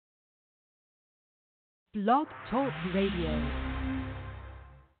Blog Talk Radio.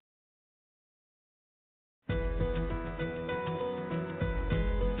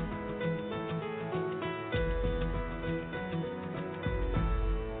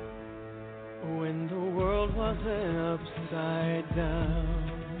 When the world wasn't upside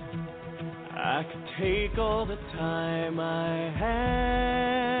down, I could take all the time I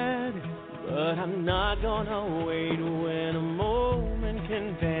had, but I'm not gonna wait when a moment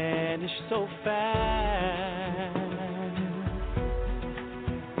can vanish so fast.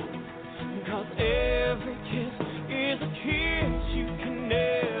 'Cause every kiss is a kiss you can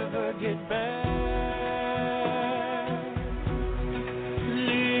never get back.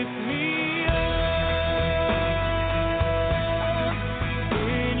 Lift me up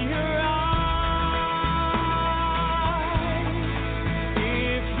in your eyes.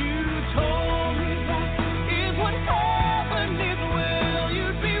 If you told me that is what heaven is, well,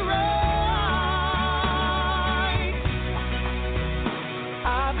 you'd be right.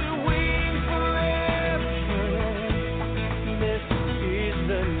 I've been waiting forever. This is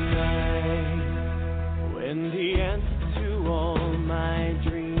the night when the answer to all my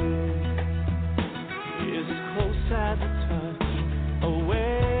dreams is as close as a touch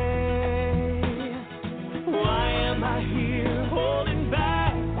away. Why am I here holding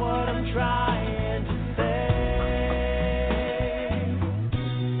back what I'm trying to say?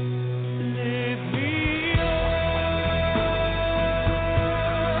 Lift me up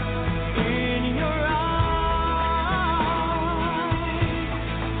in your eyes.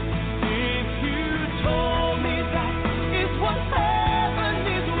 If you told me that is what heaven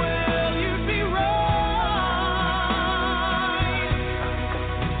is, well, you'd be right.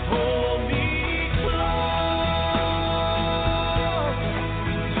 Hold me close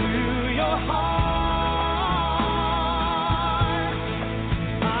to your heart.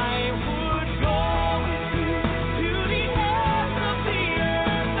 I would go with you to the ends of the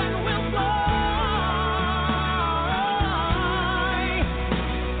earth, and we'll fly.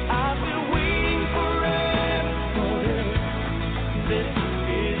 I've been waiting forever for this. This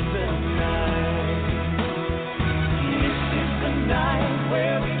is the night. This is the night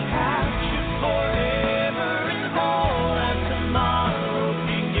where we capture forever and all that tomorrow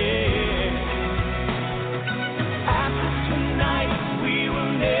begins. After tonight, we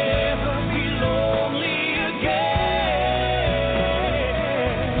will never be lonely again.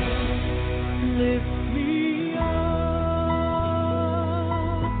 Lift me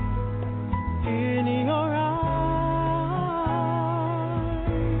up in your eyes.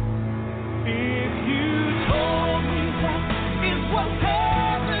 If you told me that is what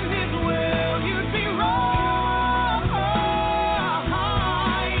heaven is, well, you'd be right.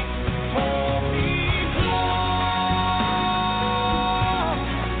 Hold me close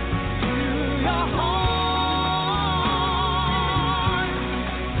to your heart.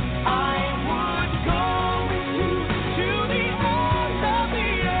 I would go with you to the ends of the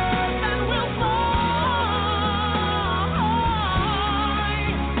earth, and we'll fly.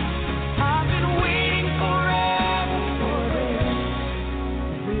 I've been waiting forever for this.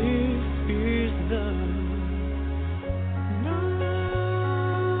 This is the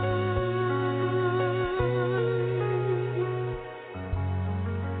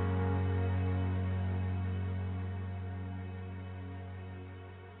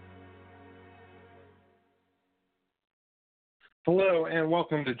Hello and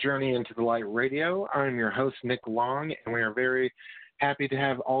welcome to Journey into the Light Radio. I'm your host, Nick Long, and we are very happy to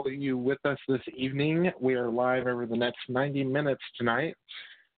have all of you with us this evening. We are live over the next 90 minutes tonight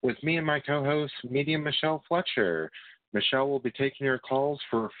with me and my co-host, medium Michele Fletcher. Michele will be taking your calls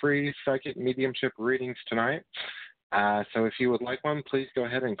for free psychic mediumship readings tonight. So if you would like one, please go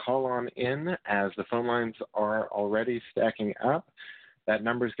ahead and call on in as the phone lines are already stacking up. That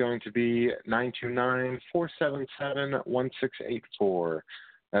number is going to be 929-477-1684.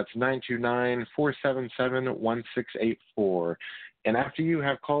 That's 929-477-1684. And after you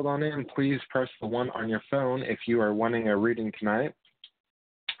have called on in, please press the 1 on your phone if you are wanting a reading tonight,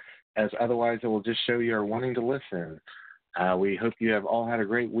 as otherwise it will just show you are wanting to listen. We hope you have all had a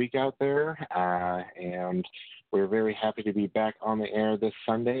great week out there, and we're very happy to be back on the air this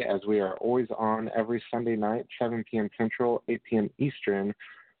Sunday, as we are always on every Sunday night, 7 p.m. Central, 8 p.m. Eastern,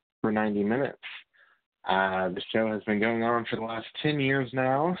 for 90 minutes. The show has been going on for the last 10 years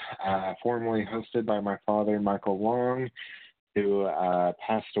now, formerly hosted by my father, Michael Long, who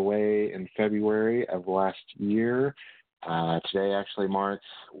passed away in February of last year. Today actually marks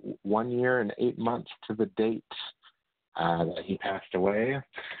 1 year and 8 months to the date that he passed away.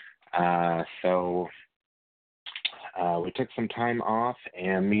 So we took some time off,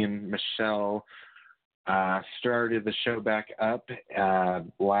 and me and Michele Started the show back up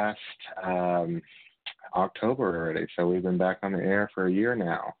last October already, so we've been back on the air for a year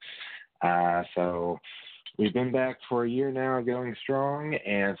now. So we've been back for a year now, going strong,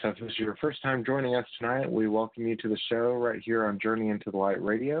 and so if this is your first time joining us tonight, we welcome you to the show right here on Journey into the Light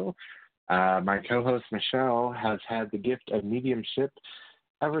Radio. My co-host, Michele, has had the gift of mediumship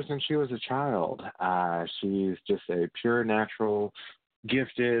ever since she was a child. She's just a pure, natural,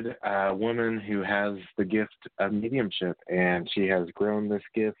 gifted woman who has the gift of mediumship, and she has grown this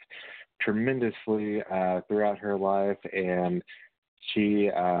gift tremendously throughout her life, and she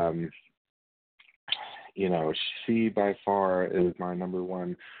she by far is my number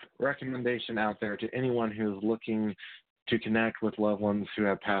one recommendation out there to anyone who's looking to connect with loved ones who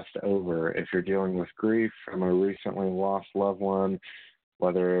have passed over. If you're dealing with grief from a recently lost loved one,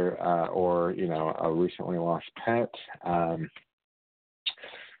 whether or a recently lost pet,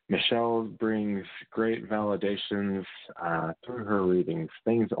 Michele brings great validations through her readings,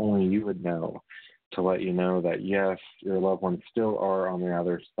 things only you would know, to let you know that, yes, your loved ones still are on the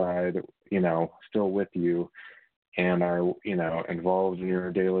other side, still with you, and are, involved in your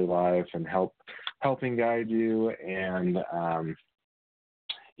daily life and helping guide you, and,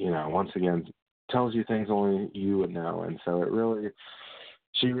 once again, tells you things only you would know. And so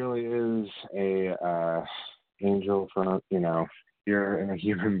she really is a angel from, you're in a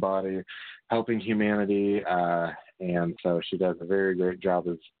human body helping humanity, and so she does a very great job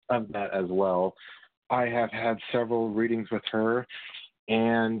of that as well. I have had several readings with her,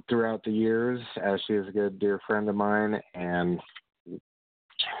 and throughout the years, as she is a good dear friend of mine, and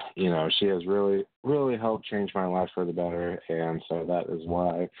she has really, really helped change my life for the better, and so that is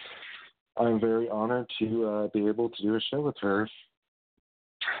why I'm very honored to be able to do a show with her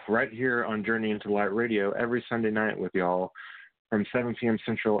right here on Journey into Light Radio every Sunday night with y'all from 7 p.m.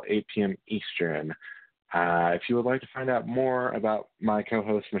 Central, 8 p.m. Eastern. If you would like to find out more about my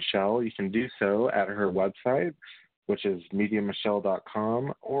co-host, Michele, you can do so at her website, which is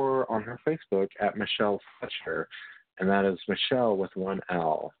mediummichele.com, or on her Facebook at Michele Fletcher, and that is Michele with one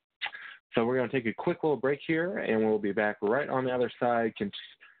L. So we're going to take a quick little break here, and we'll be back right on the other side,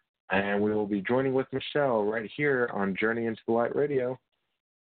 and we will be joining with Michele right here on Journey into the Light Radio.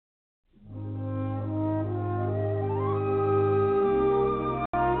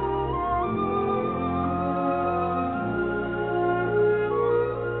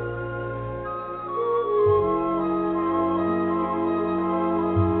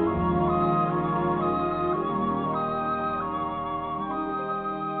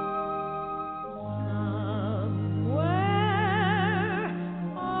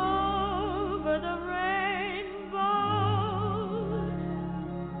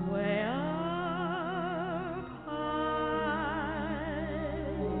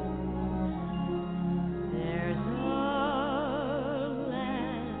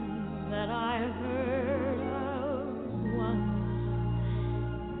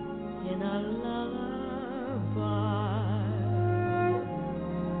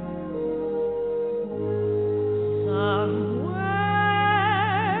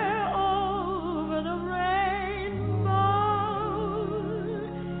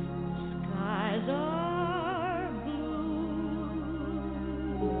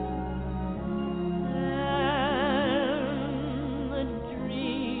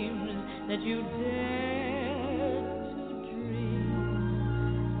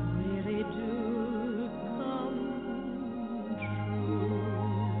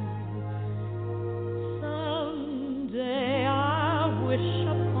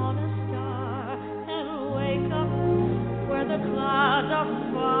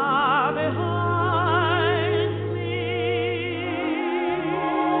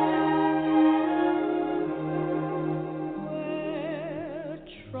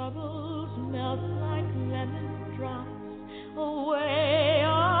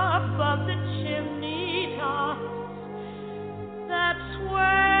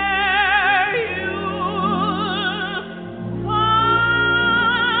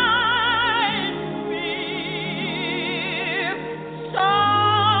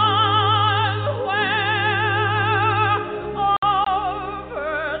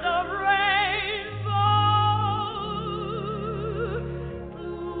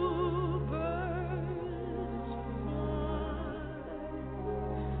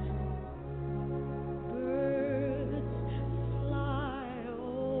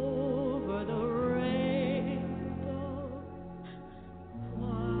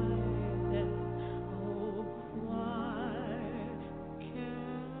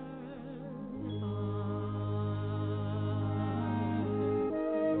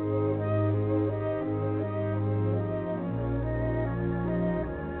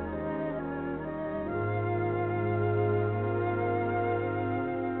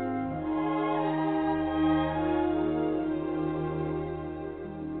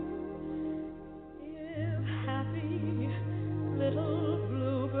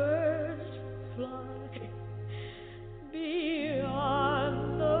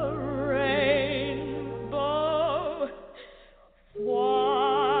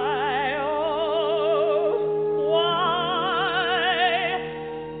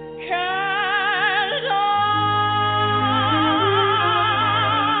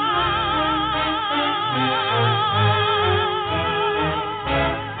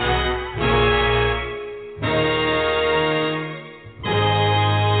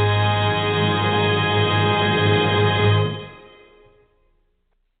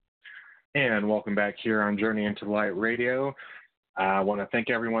 welcome back here on Journey into the Light Radio. I want to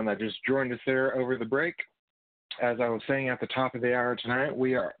thank everyone that just joined us there over the break. As I was saying at the top of the hour tonight,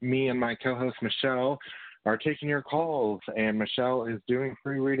 me and my co-host Michelle are taking your calls, and Michelle is doing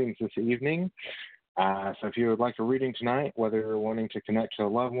free readings this evening. So if you would like a reading tonight, whether you're wanting to connect to a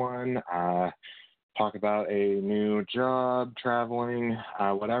loved one, talk about a new job, traveling,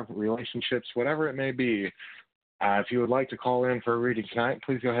 whatever, relationships, whatever it may be, if you would like to call in for a reading tonight,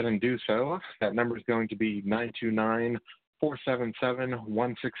 please go ahead and do so. That number is going to be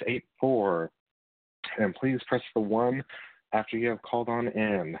 929-477-1684. And please press the 1 after you have called on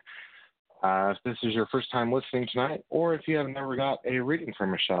in. If this is your first time listening tonight, or if you have never got a reading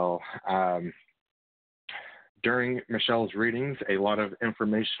from Michelle, during Michelle's readings, a lot of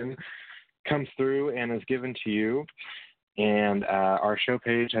information comes through and is given to you. And our show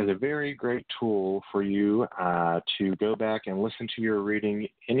page has a very great tool for you to go back and listen to your reading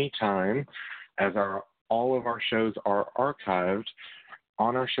anytime, as all of our shows are archived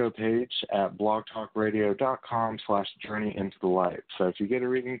on our show page at blogtalkradio.com/journeyintothe-light. So if you get a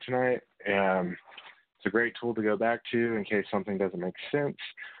reading tonight, it's a great tool to go back to in case something doesn't make sense,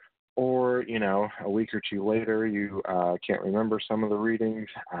 or, a week or two later you can't remember some of the readings.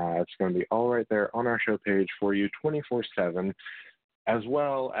 It's going to be all right there on our show page for you 24/7. As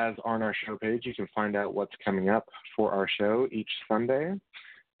well as on our show page, you can find out what's coming up for our show each Sunday,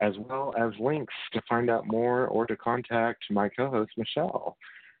 as well as links to find out more or to contact my co-host, Michelle.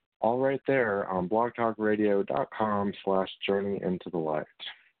 All right there on blogtalkradio.com/journeyintothe-light.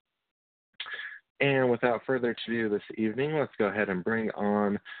 And without further ado this evening, let's go ahead and bring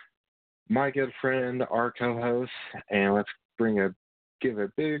on my good friend, our co-host, and let's give a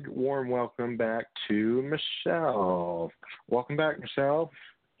big warm welcome back to Michelle. Welcome back, Michelle.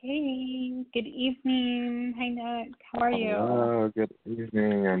 Hey, good evening. Hi, Nick. How are you? Hello, good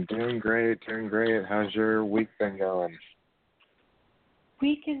evening. I'm doing great. How's your week been going?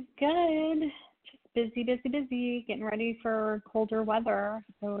 Week is good. Just busy, getting ready for colder weather.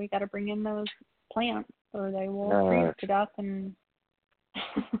 So we got to bring in those plants or they will freeze to death. And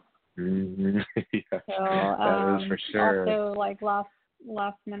yeah, so, that is for sure. Also, like last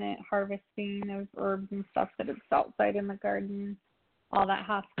minute harvesting of herbs and stuff that it's outside in the garden. All that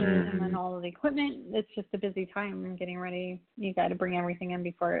has to, and then all of the equipment. It's just a busy time getting ready. You got to bring everything in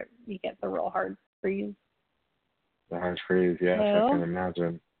before you get the real hard freeze. The hard freeze, yes, so, I can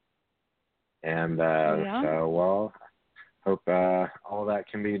imagine. And yeah. so, well, hope all that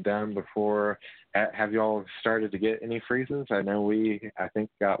can be done before. Have you all started to get any freezes? I know I think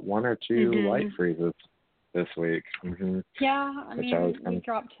got 1 or 2 light freezes this week. Yeah, I mean, we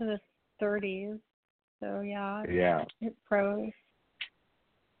dropped to the 30s. So, yeah. It froze.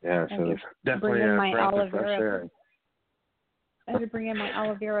 Yeah, so it's definitely a breath of fresh air. I had to bring in my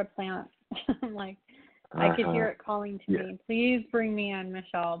aloe vera plant. Like, I could hear it calling to me. Please bring me in,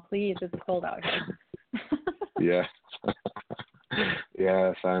 Michelle. Please, it's cold out here. Yeah.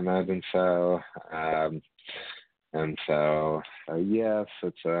 Yes, I imagine so. And so, yes,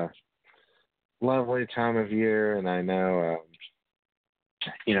 it's a lovely time of year, and I know,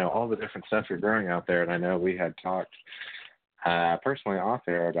 all the different stuff you're growing out there, and I know we had talked personally off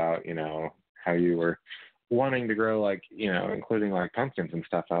there about, how you were wanting to grow, like, including like pumpkins and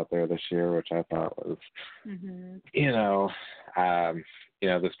stuff out there this year, which I thought was,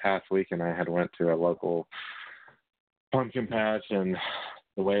 this past weekend I had went to a local pumpkin patch, and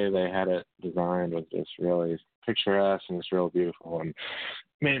the way they had it designed was just really picturesque and it's real beautiful, and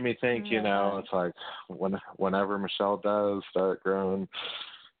made me think, it's like whenever Michelle does start growing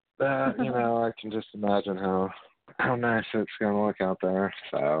that, I can just imagine how nice it's going to look out there.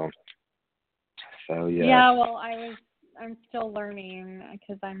 So yeah. Yeah, well, I'm still learning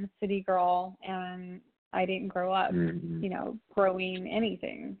because I'm a city girl and I didn't grow up, growing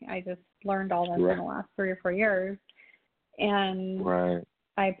anything. I just learned all this in the last 3 or 4 years. And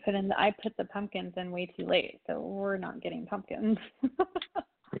I put the pumpkins in way too late, so we're not getting pumpkins.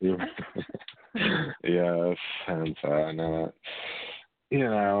 Yes, and so I know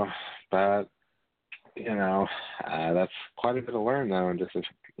that, but that's quite a bit to learn though in just a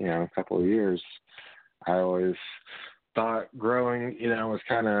couple of years. I always thought growing, was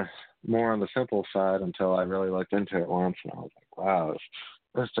kind of more on the simple side until I really looked into it once, and I was like, wow,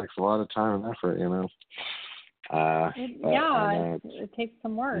 this takes a lot of time and effort, It takes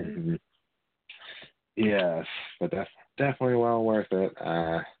some work. Yes, but that's definitely well worth it.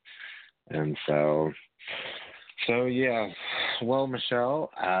 And so yeah. Well, Michelle,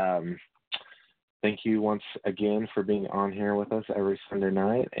 thank you once again for being on here with us every Sunday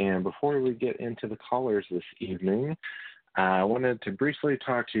night. And before we get into the callers this evening, I wanted to briefly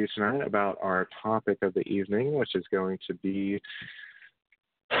talk to you tonight about our topic of the evening, which is going to be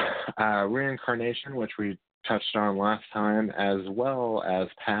reincarnation, which we touched on last time, as well as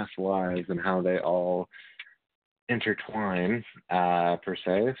past lives and how they all intertwine, per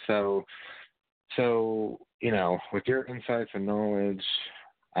se. So, with your insights and knowledge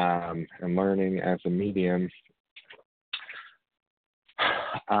and learning as a medium,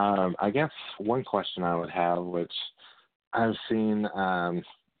 I guess one question I would have, which I've seen,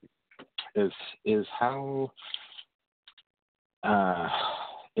 is how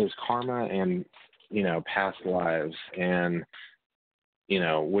is karma and past lives, and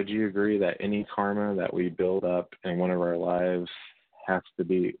would you agree that any karma that we build up in one of our lives has to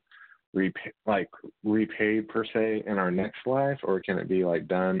be repaid per se in our next life, or can it be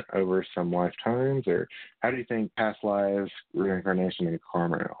done over some lifetimes? Or how do you think past lives, reincarnation, and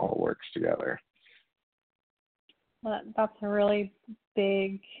karma all works together? Well, that's a really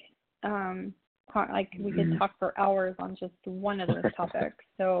big, we could talk for hours on just one of those topics.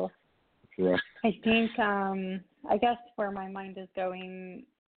 So yeah. I think, I guess where my mind is going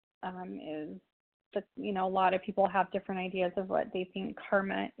is that, a lot of people have different ideas of what they think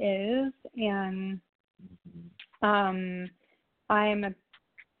karma is. And I'm a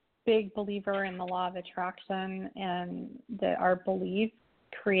big believer in the law of attraction, and that our beliefs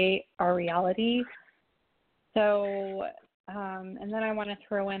create our reality. So, and then I want to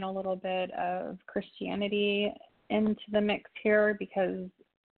throw in a little bit of Christianity into the mix here, because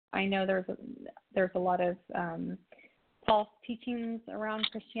I know there's a lot of false teachings around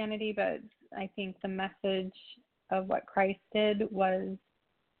Christianity, but I think the message of what Christ did was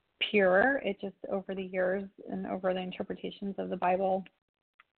pure. It just, over the years and over the interpretations of the Bible,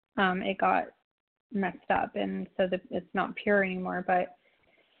 it got messed up, and so it's not pure anymore. But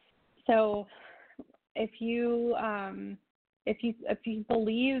so if you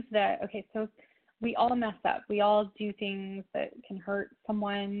believe that, okay, so we all mess up. We all do things that can hurt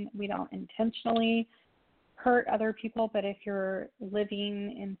someone. We don't intentionally hurt other people, but if you're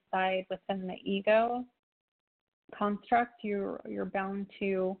living inside within the ego construct, you're bound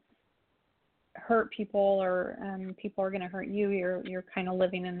to hurt people, or people are going to hurt you. You're kind of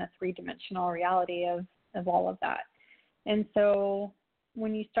living in the three-dimensional reality of all of that. And so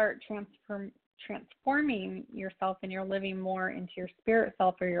when you start transforming yourself and you're living more into your spirit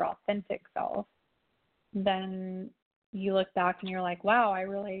self or your authentic self, then you look back and you're like, wow, I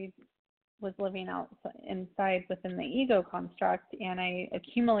really was living inside within the ego construct, and I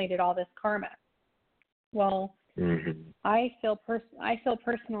accumulated all this karma. Well, I feel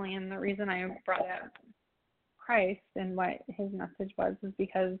personally, and the reason I brought up Christ and what his message was is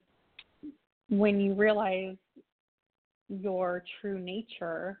because when you realize your true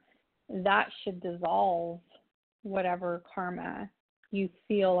nature, that should dissolve whatever karma you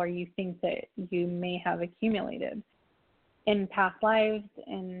feel or you think that you may have accumulated in past lives,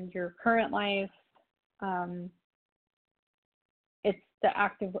 in your current life. It's the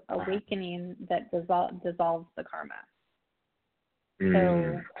act of awakening that dissolves the karma.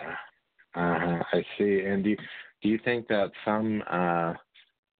 So, I see. And do you think that some,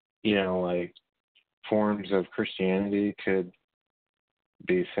 forms of Christianity could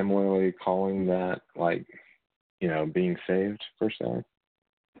be similarly calling that, being saved, per se?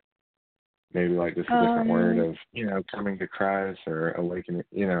 Maybe just a different word of, coming to Christ or awakening,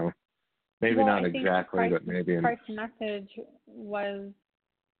 maybe not exactly, but maybe. Christ's message was,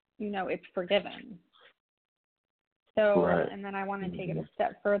 it's forgiven. So, right. And then I want to take it a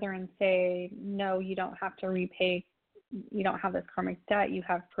step further and say, no, you don't have to repay, you don't have this karmic debt, you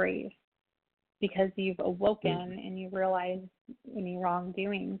have grace, because you've awoken and you realize any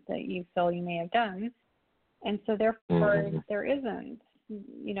wrongdoings that you feel you may have done. And so therefore there isn't,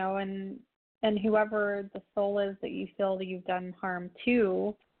 and whoever the soul is that you feel that you've done harm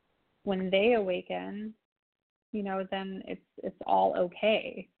to, when they awaken, then it's all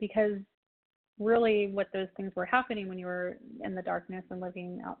okay, because really what those things were happening when you were in the darkness and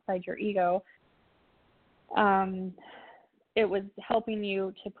living outside your ego, it was helping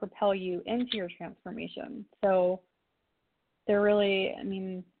you to propel you into your transformation. So there really,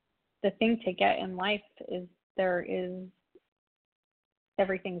 the thing to get in life is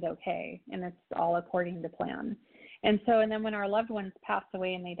everything's okay, and it's all according to plan. And then when our loved ones pass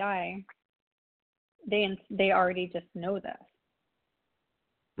away and they die, they already just know this.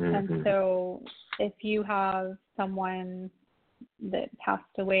 And so if you have someone that passed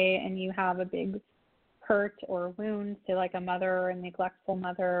away and you have a big hurt or wound, say like a mother or a neglectful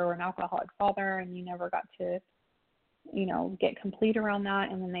mother or an alcoholic father, and you never got to, get complete around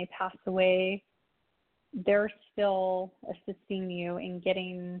that, and then they pass away, they're still assisting you in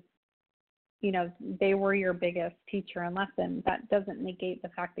getting, they were your biggest teacher and lesson. That doesn't negate the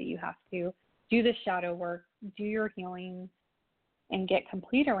fact that you have to do the shadow work, do your healing, and get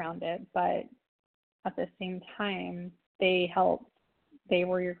complete around it. But at the same time, they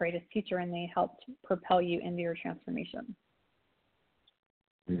were your greatest teacher, and they helped propel you into your transformation.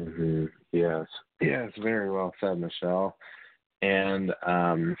 Mm-hmm. Yes. Yes, very well said, Michele. And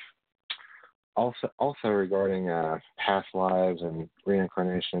also regarding past lives and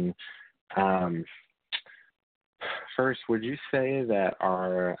reincarnation, first, would you say that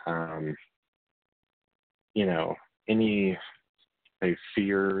our, any, say,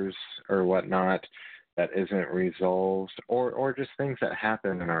 fears or whatnot that isn't resolved, or just things that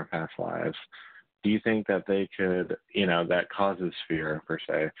happen in our past lives, do you think that they could, that causes fear per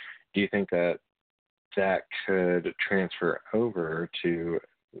se, do you think that could transfer over to,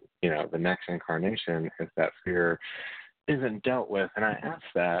 the next incarnation if that fear isn't dealt with? And I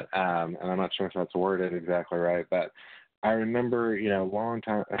asked that, and I'm not sure if that's worded exactly right, but I remember, long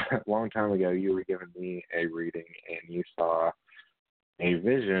time ago, you were giving me a reading, and you saw a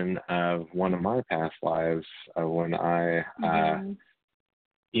vision of one of my past lives when I,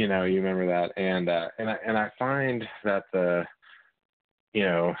 you remember that, and I find that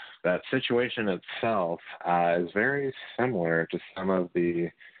that situation itself is very similar to some of the,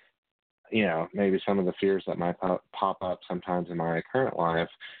 maybe some of the fears that might pop up sometimes in my current life,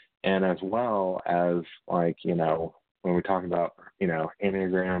 and as well as, like, when we talk about,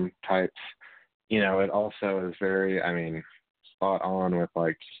 Enneagram types, it also is very, spot on with,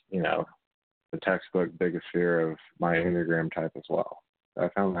 like, the textbook biggest fear of my Enneagram type as well. I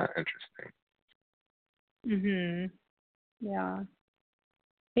found that interesting. Yeah.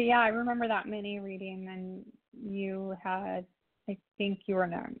 But yeah, I remember that mini reading, and you had, I think you were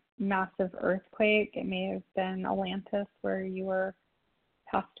in a massive earthquake. It may have been Atlantis, where you were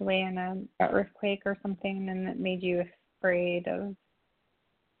passed away in an earthquake or something, and it made you afraid of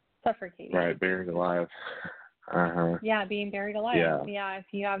suffocating. Right, buried alive. Yeah, being buried alive. Yeah, if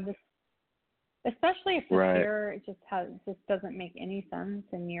you have this, especially if the fear just doesn't make any sense,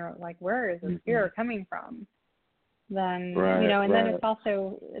 and you're like, where is this fear coming from? Then then it's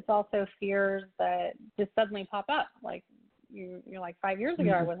also fears that just suddenly pop up. Like you're like, 5 years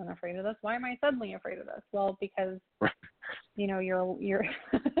ago I wasn't afraid of this. Why am I suddenly afraid of this? Well, because you're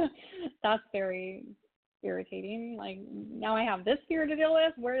that's very irritating. Like, now I have this fear to deal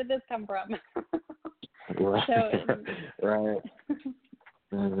with. Where did this come from?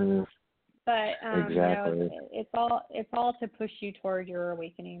 But exactly. it's all to push you toward your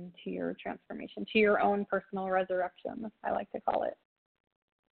awakening, to your transformation, to your own personal resurrection, I like to call it.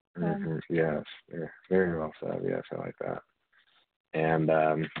 Yes, yeah, very well said. Yes, I like that. And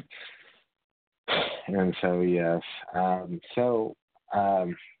so yes, I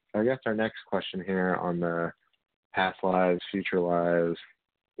guess our next question here on the past lives, future lives,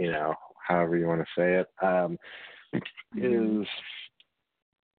 however you want to say it,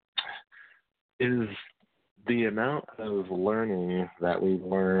 is the amount of learning that we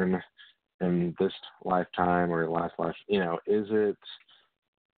learn in this lifetime or last life, is it,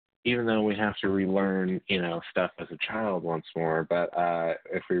 even though we have to relearn, stuff as a child once more, but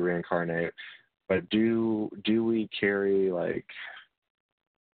if we reincarnate, but do we carry, like,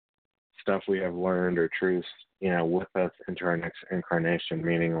 stuff we have learned or truths, with us into our next incarnation,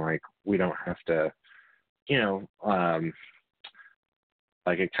 meaning, like, we don't have to,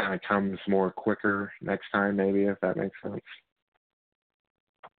 like, it kind of comes more quicker next time, maybe, if that makes sense.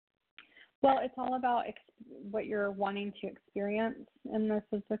 Well, it's all about what you're wanting to experience in the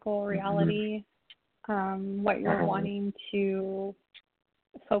physical reality, what you're wanting to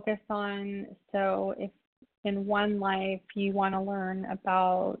focus on. So if in one life you want to learn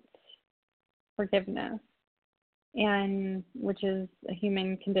about forgiveness, and which is a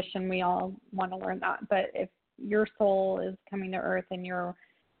human condition, we all want to learn that. But if your soul is coming to earth and you're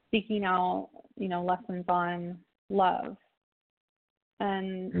seeking out, lessons on love,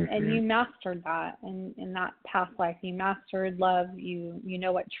 and you mastered that, and in that past life you mastered love, you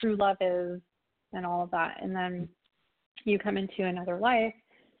know what true love is and all of that, and then you come into another life,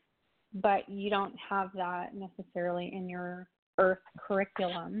 but you don't have that necessarily in your earth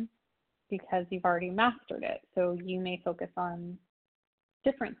curriculum because you've already mastered it. So you may focus on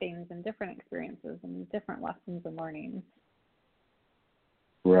different things and different experiences and different lessons and learnings.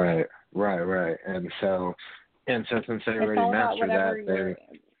 Right. And so since they already mastered that,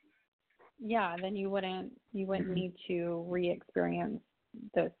 then you wouldn't need to re-experience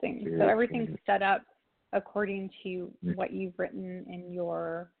those things. So everything's set up according to what you've written in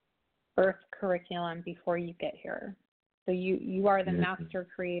your birth curriculum before you get here. So you are the master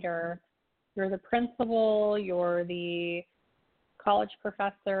creator. You're the principal, you're the college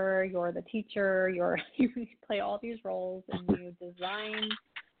professor, you're the teacher, you play all these roles, and you design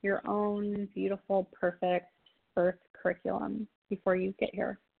your own beautiful, perfect birth curriculum before you get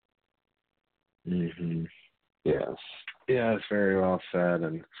here. Mhm. Yes. Yes, very well said.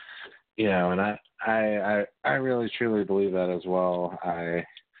 And and I really truly believe that as well. I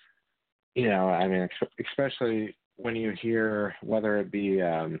mean, especially when you hear, whether it be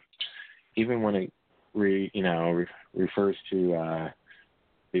even when it refers to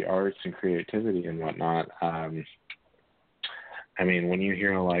the arts and creativity and whatnot. I mean, when you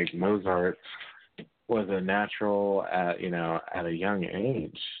hear like Mozart was a natural at a young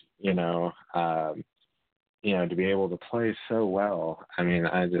age, to be able to play so well. I mean,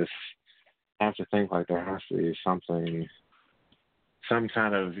 I just have to think like there has to be some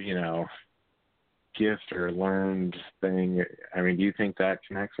kind of gift or learned thing. I mean, do you think that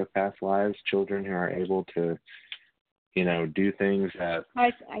connects with past lives? Children who are able to, do things that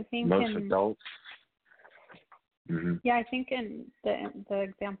I think most adults. Mm-hmm. Yeah, I think in the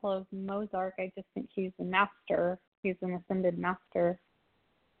example of Mozart, I just think he's a master. He's an ascended master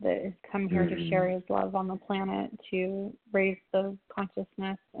that has come here to share his love on the planet, to raise the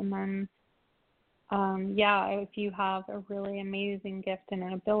consciousness. And then, if you have a really amazing gift and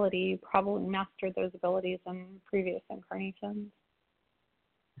an ability, you probably mastered those abilities in previous incarnations.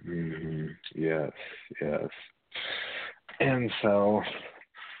 Mm-hmm. Yes, yes. And so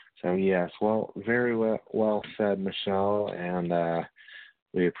yes, well, very well said, Michele, and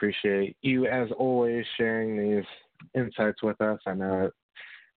we appreciate you, as always, sharing these insights with us. I know it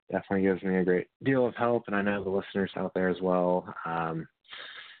definitely gives me a great deal of help, and I know the listeners out there as well.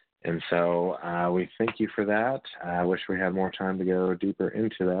 And so we thank you for that. I wish we had more time to go deeper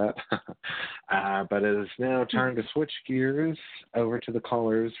into that. But it is now time to switch gears over to the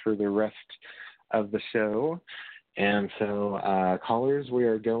callers for the rest of the show. And so, callers, we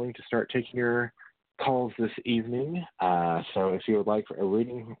are going to start taking your calls this evening. So if you would like a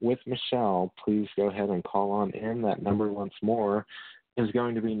reading with Michele, please go ahead and call on in. That number once more is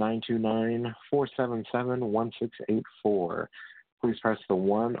going to be 929-477-1684. Please press the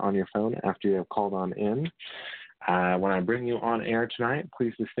 1 on your phone after you have called on in. When I bring you on air tonight,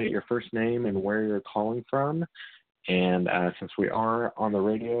 please just state your first name and where you're calling from. And since we are on the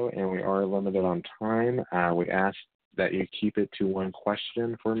radio and we are limited on time, we ask that you keep it to one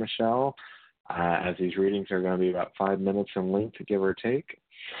question for Michele, as these readings are going to be about 5 minutes in length, give or take.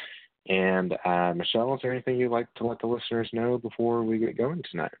 And Michele, is there anything you'd like to let the listeners know before we get going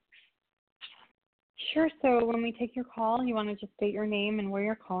tonight? Sure. So when we take your call, you want to just state your name and where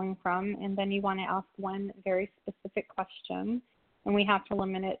you're calling from, and then you want to ask one very specific question. And we have to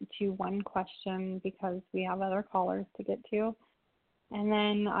limit it to one question because we have other callers to get to. And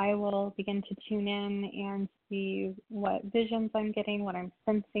then I will begin to tune in and see what visions I'm getting, what I'm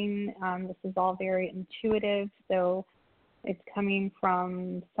sensing. This is all very intuitive, so it's coming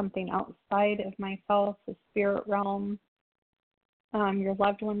from something outside of myself, the spirit realm. Your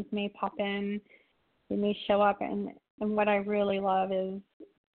loved ones may pop in. They may show up. And what I really love is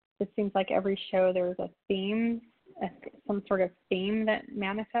it seems like every show there's a theme, some sort of theme that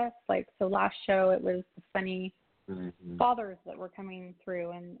manifests. Like, so last show it was the funny fathers that were coming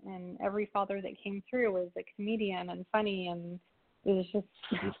through, and every father that came through was a comedian and funny, and it was just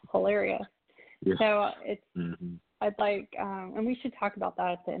hilarious. Yeah. So it's I'd like, and we should talk about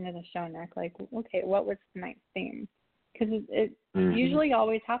that at the end of the show, Nick. Like, okay, what was tonight's theme? Because it usually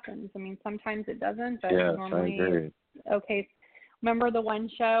always happens. I mean, sometimes it doesn't, but normally it's okay. Remember the one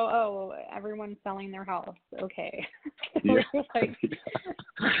show? Oh, everyone's selling their house. Okay. Yeah. Like,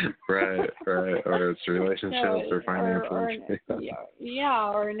 right. Or it's relationships or financial. Or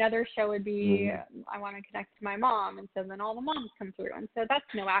another show would be, I want to connect to my mom, and so then all the moms come through, and so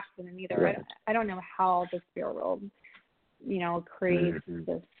that's no accident either. Right. I don't know how the spirit world, creates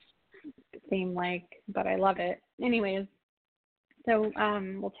this theme, but I love it. Anyways, so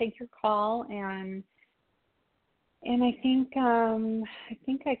we'll take your call, and I think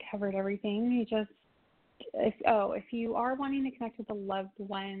I covered everything. You just, if you are wanting to connect with a loved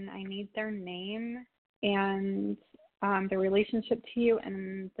one, I need their name and their relationship to you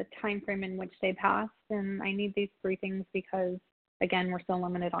and the time frame in which they passed. And I need these 3 things because, again, we're so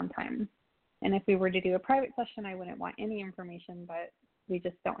limited on time. And if we were to do a private session, I wouldn't want any information, but we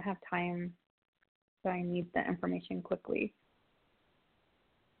just don't have time. So I need the information quickly.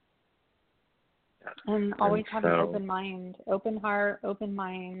 And always have an open mind, open heart, open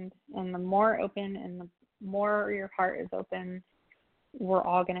mind. And the more open and the more your heart is open, we're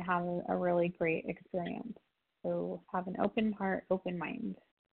all going to have a really great experience. So have an open heart, open mind.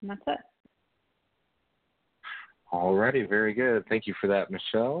 And that's it. Alrighty, very good. Thank you for that,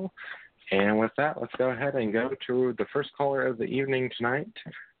 Michele. And with that, let's go ahead and go to the first caller of the evening tonight.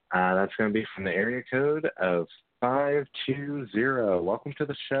 That's going to be from the area code of 520. Welcome to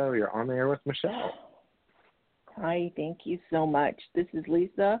the show. You're on the air with Michele. Hi, thank you so much. This is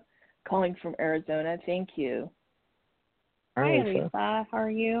Lisa calling from Arizona. Thank you. Hi, Lisa. How are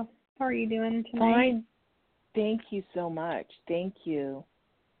you? How are you doing tonight? Fine. Thank you so much. Thank you.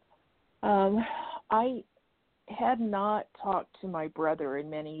 I had not talked to my brother in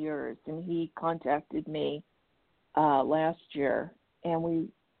many years, and he contacted me last year, and we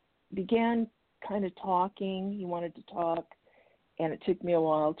began kind of talking. He wanted to talk, and it took me a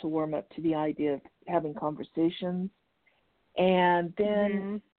while to warm up to the idea of having conversations. And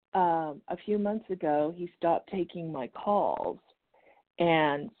then a few months ago, he stopped taking my calls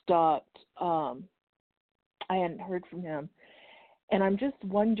and stopped. I hadn't heard from him. And I'm just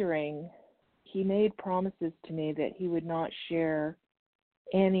wondering, he made promises to me that he would not share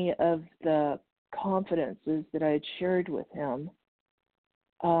any of the confidences that I had shared with him.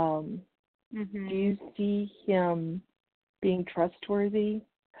 Do you see him being trustworthy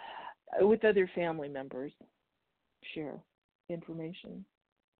with other family members? Share information.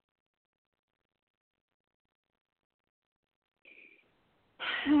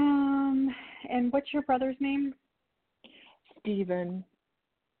 And what's your brother's name? Stephen.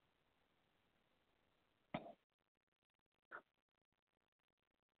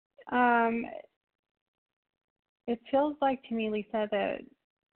 It feels like to me, Lisa, that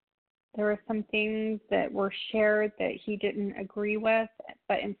there were some things that were shared that he didn't agree with,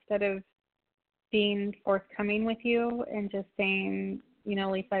 but instead of being forthcoming with you and just saying, you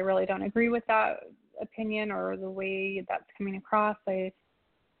know, Lisa, I really don't agree with that opinion or the way that's coming across,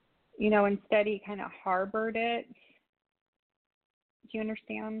 instead he kind of harbored it. Do you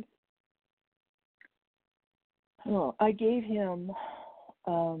understand? Well, I gave him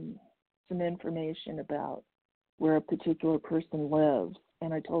some information about where a particular person lives,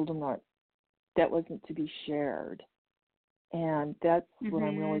 and I told him that wasn't to be shared. And that's what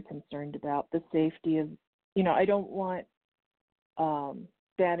I'm really concerned about, the safety of, I don't want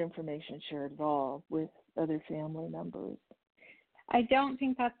that information shared at all with other family members. I don't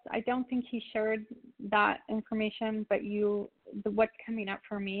think he shared that information, but what's coming up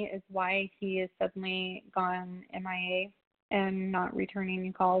for me is why he is suddenly gone MIA and not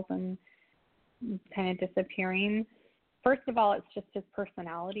returning calls and kind of disappearing. First of all, it's just his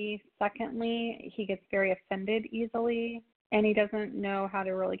personality. Secondly, he gets very offended easily, and he doesn't know how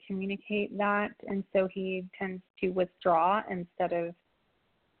to really communicate that, and so he tends to withdraw instead of,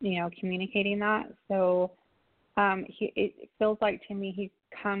 communicating that. So it feels like to me he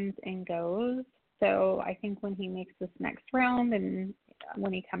comes and goes. So I think when he makes this next round and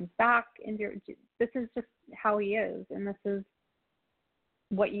when he comes back, this is just how he is, and this is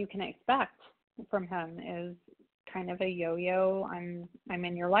what you can expect from him is kind of a yo-yo. I'm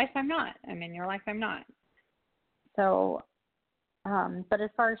in your life, I'm not. I'm in your life, I'm not. So, but as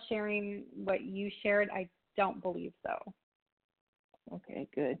far as sharing what you shared, I don't believe so. Okay,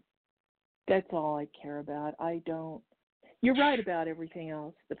 good. That's all I care about. You're right about everything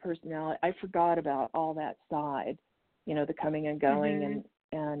else, the personality. I forgot about all that side, the coming and going,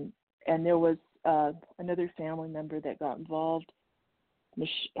 and there was another family member that got involved.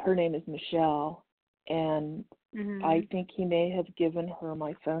 Her name is Michele, and I think he may have given her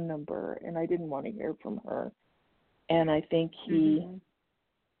my phone number, and I didn't want to hear from her. And I think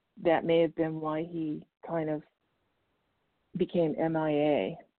that may have been why he kind of became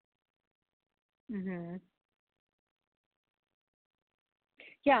MIA.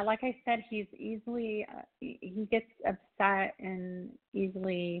 Yeah, like I said, he's easily, he gets upset and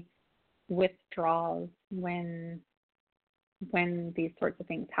easily withdraws when these sorts of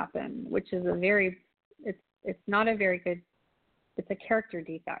things happen, which is it's not a very good, it's a character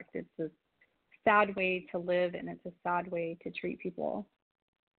defect. It's a sad way to live, and it's a sad way to treat people.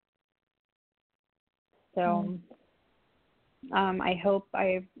 So I hope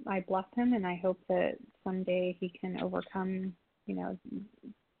I bless him, and I hope that someday he can overcome,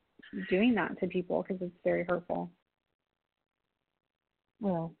 doing that to people, because it's very hurtful.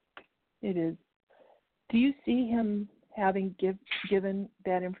 Well, it is. Do you see him having given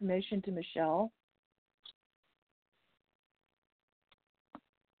that information to Michele?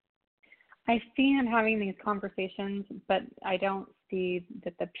 I see him having these conversations, but I don't see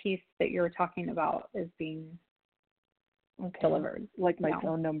that the piece that you're talking about is being delivered. Like my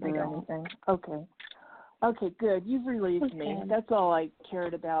phone number or anything? Okay. Okay, good. You've relieved me. Okay. That's all I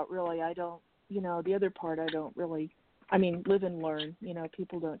cared about, really. I don't, the other part I don't really, live and learn.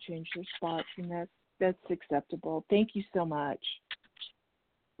 People don't change their spots, and that's acceptable. Thank you so much.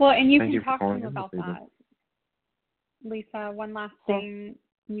 Well, and you Thank can you for talk to calling him in, about Lisa. that. Lisa, one last thing,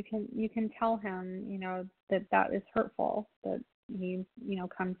 you can tell him, that is hurtful, that he,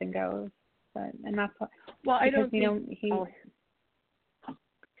 comes and goes. And that's what, well, I don't because, think he,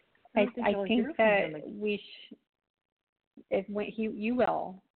 I think that you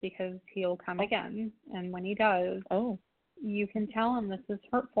will, because he'll come again, and when he does, you can tell him this is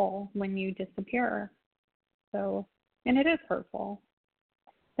hurtful when you disappear. So, and it is hurtful.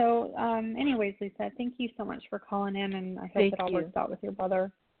 So, anyways, Lisa, thank you so much for calling in, and I hope it all works out with your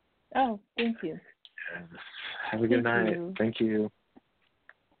brother. Oh, thank you. Have a good night. Thank you.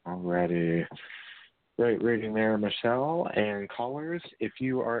 Alrighty. Great reading there, Michelle. And callers, if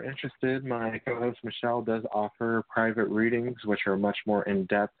you are interested, my co-host Michelle does offer private readings, which are much more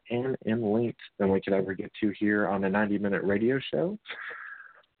in-depth and in length than we could ever get to here on a 90-minute radio show.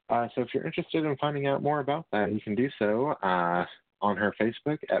 So if you're interested in finding out more about that, you can do so on her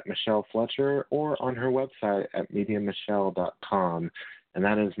Facebook at Michele Fletcher or on her website at mediummichelle.com. And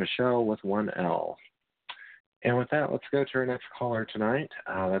that is Michelle with one L. And with that, let's go to our next caller tonight.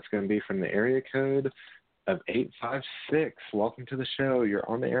 That's going to be from the area code of 856. Welcome to the show. You're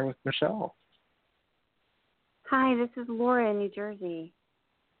on the air with Michelle. Hi, this is Laura in New Jersey.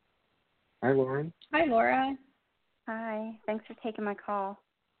 Hi, Lauren. Hi, Laura. Hi. Thanks for taking my call.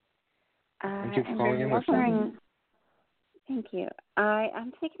 Thank you for calling in, Michelle. Thank you.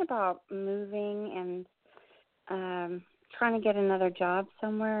 I'm thinking about moving and trying to get another job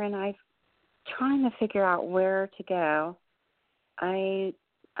somewhere, and I'm trying to figure out where to go.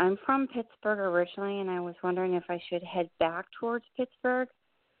 I'm from Pittsburgh originally, and I was wondering if I should head back towards Pittsburgh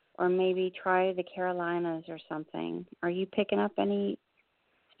or maybe try the Carolinas or something. Are you picking up any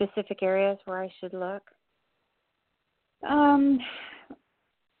specific areas where I should look?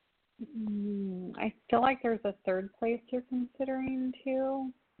 I feel like there's a third place you're considering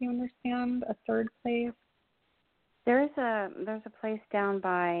too. You understand? A third place? There's a place down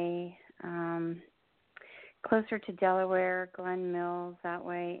by closer to Delaware, Glen Mills, that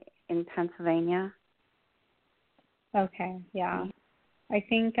way in Pennsylvania. Okay, yeah. I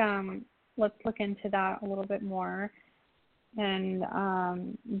think let's look into that a little bit more. And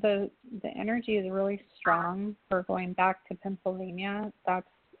the energy is really strong for going back to Pennsylvania. That's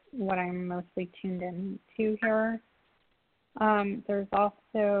what I'm mostly tuned into here. There's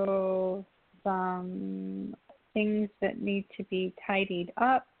also some things that need to be tidied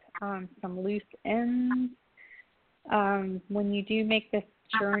up, some loose ends. When you do make this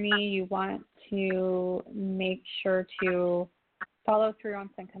journey, you want to make sure to follow through on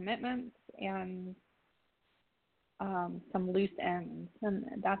some commitments and some loose ends. And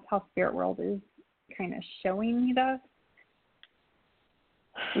that's how Spirit World is kind of showing me this.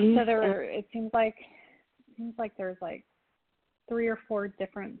 So it seems like there's like 3 or 4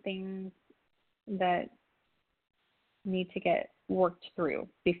 different things that need to get worked through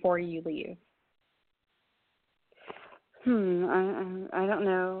before you leave. I don't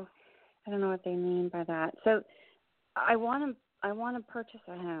know. I don't know what they mean by that. So I want to purchase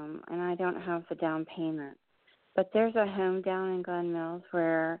a home, and I don't have the down payment. But there's a home down in Glen Mills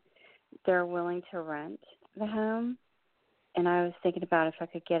where they're willing to rent the home. And I was thinking about if I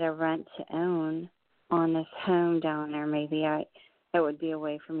could get a rent to own on this home down there, maybe that would be a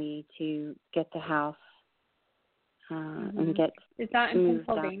way for me to get the house and get. Is that in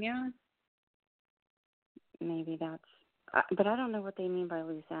Pennsylvania? Maybe that's, but I don't know what they mean by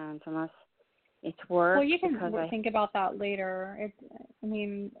loose ends unless it's work. Well, you can think about that later.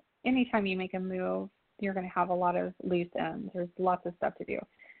 Anytime you make a move, you're going to have a lot of loose ends. There's lots of stuff to do.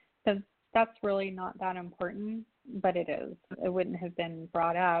 So that's really not that important, but it is. It wouldn't have been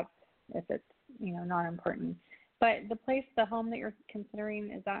brought up if it's, not important. But the home that you're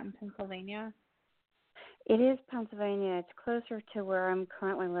considering, is that in Pennsylvania? It is Pennsylvania. It's closer to where I'm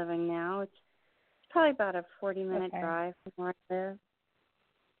currently living now. It's probably about a 40-minute drive from where I live.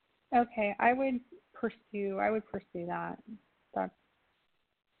 Okay, I would pursue that.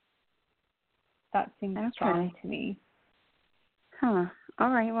 That seems strong to me. Huh. All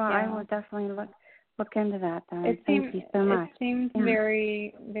right. Well, yeah. I will definitely look into that then. Thank you so much. It seems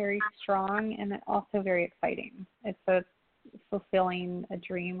very, very strong and also very exciting. It's a fulfilling a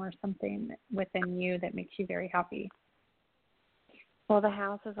dream or something within you that makes you very happy. Well, the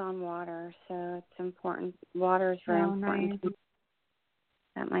house is on water, so it's important. Water is very important. Nice.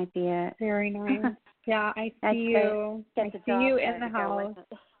 That might be it. Very nice. Yeah, I see you. I see you in the house.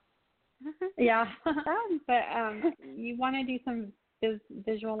 Yeah. But you want to do some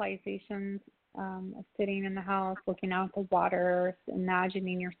visualizations of sitting in the house, looking out the water,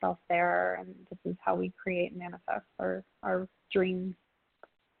 imagining yourself there, and this is how we create and manifest our dreams.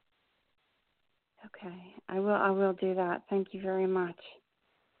 Okay, I will do that. Thank you very much.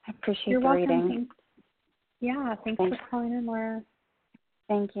 I appreciate You're the welcome. reading. Thanks for calling in, Laura.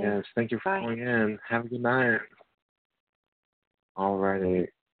 Thank you. Yes, thank you for calling in. Have a good night. All righty.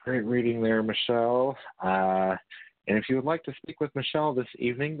 Great reading there, Michele. And if you would like to speak with Michele this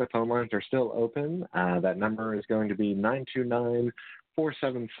evening, the phone lines are still open. That number is going to be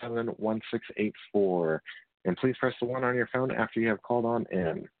 929-477-1684. And please press the 1 on your phone after you have called on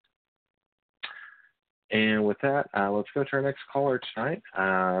in. And with that, let's go to our next caller tonight.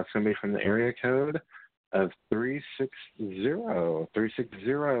 It's going to be from the area code of 360. 360,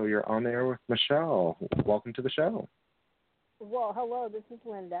 you're on there with Michele. Welcome to the show. Well, hello, this is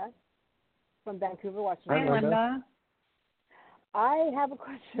Linda from Vancouver, Washington. Hi, Linda. I have a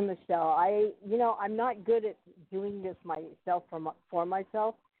question, Michele. I'm not good at doing this myself for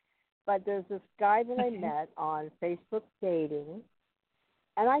myself, but there's this guy that I met on Facebook dating,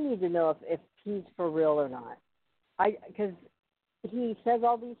 and I need to know if he's for real or not. Because he says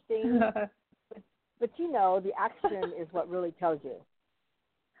all these things, but the action is what really tells you.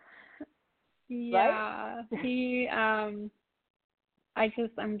 Yeah, right?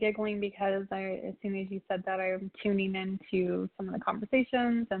 I'm giggling because as soon as you said that, I'm tuning into some of the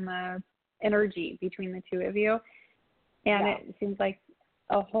conversations and the energy between the two of you. And it seems like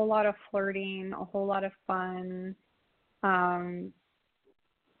a whole lot of flirting, a whole lot of fun.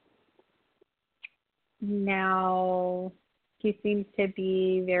 Now he seems to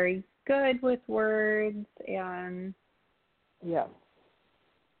be very good with words and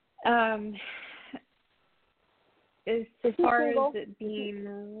as far as it being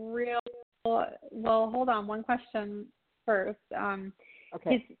real, well, hold on, one question first.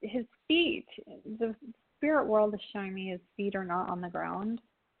 His feet, the spirit world is showing me his feet are not on the ground,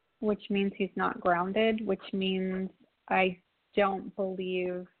 which means he's not grounded, which means I think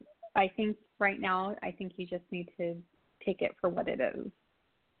right now, you just need to take it for what it is.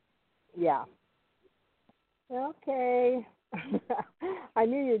 Yeah. Okay. I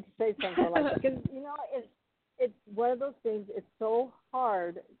knew you'd say something like that because, it's one of those things. It's so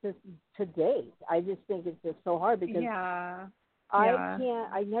hard to date. I just think it's just so hard because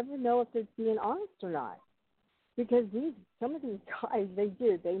I never know if they're being honest or not. Because some of these guys,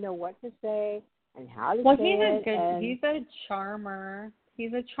 they know what to say and how to say it. He's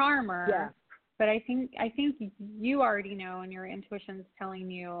a charmer. Yeah. But I think you already know, and your intuition's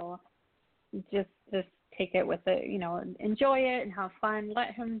telling you just take it with it, enjoy it and have fun.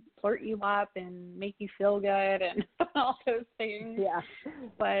 Let him flirt you up and make you feel good and all those things. Yeah.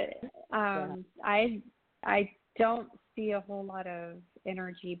 But I don't see a whole lot of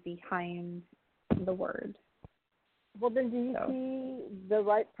energy behind the word. Well, then do you see the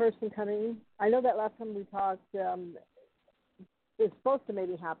right person coming? I know that last time we talked, it's supposed to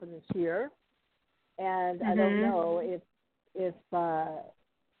maybe happen this year, and I don't know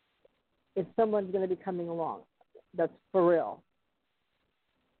if someone's going to be coming along. That's for real.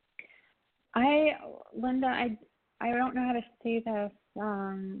 Linda, I don't know how to say this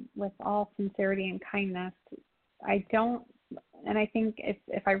with all sincerity and kindness. I don't, and I think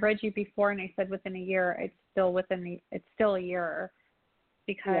if I read you before and I said within a year, it's still a year,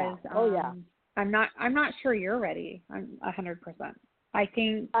 because I'm not sure you're ready. I'm 100%. I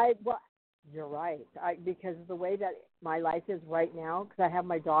think you're right. Because the way that my life is right now, because I have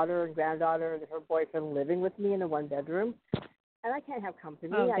my daughter and granddaughter and her boyfriend living with me in a one bedroom, and I can't have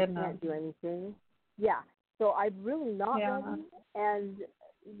company. I can't do anything. Yeah. So I'm really not ready. And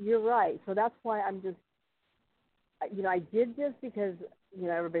you're right. So that's why I'm just, I did this because,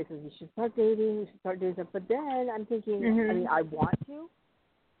 everybody says you should start dating, you should start doing stuff. But then I'm thinking, I want to,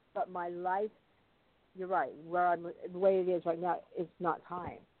 but my life, you're right, the way it is right now, it's not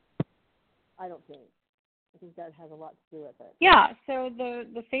time. I don't think. I think that has a lot to do with it. Yeah, so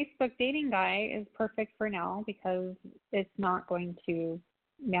the Facebook dating guy is perfect for now because it's not going to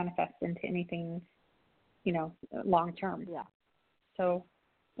manifest into anything, long term. Yeah. So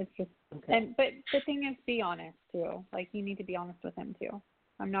it's just, but the thing is, be honest too. Like, you need to be honest with him too.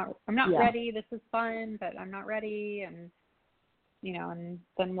 I'm not ready. This is fun, but I'm not ready, and and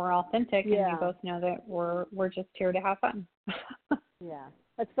then we're authentic, and we both know that we're just here to have fun. Yeah.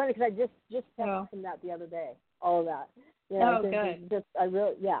 That's funny because I just texted him that the other day. All of that. Good.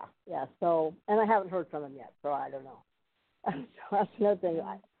 So, and I haven't heard from him yet, so I don't know. So that's another thing.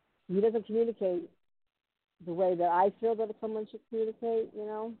 He doesn't communicate the way that I feel that someone should communicate.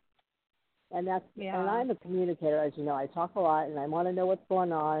 And and I'm a communicator, as you know. I talk a lot, and I want to know what's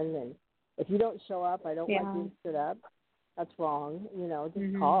going on. And if you don't show up, I don't want you to sit up. That's wrong.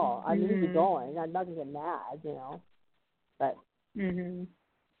 Just call. I need to be going. I'm not going to get mad, But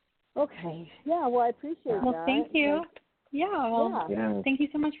okay, yeah. Well, I appreciate that. Well, thank you. Thank you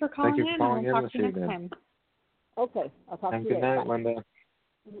so much for calling in. And we'll talk to you next time. Okay, I'll talk to you later. Good night, Bye. Linda.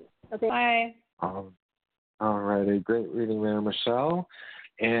 Okay. Bye. All righty, great reading there, Michele.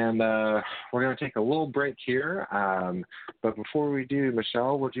 And we're going to take a little break here. But before we do,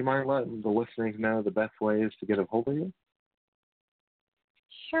 Michele, would you mind letting the listeners know the best ways to get a hold of you?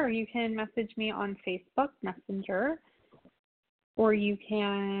 Sure. You can message me on Facebook Messenger, or you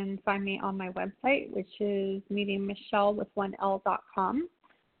can find me on my website, which is meetingmichelle.com,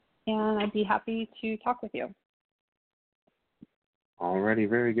 and I'd be happy to talk with you. Alrighty,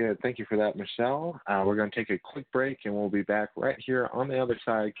 very good. Thank you for that, Michele. We're going to take a quick break, and we'll be back right here on the other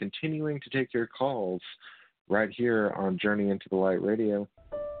side, continuing to take your calls right here on Journey into the Light Radio.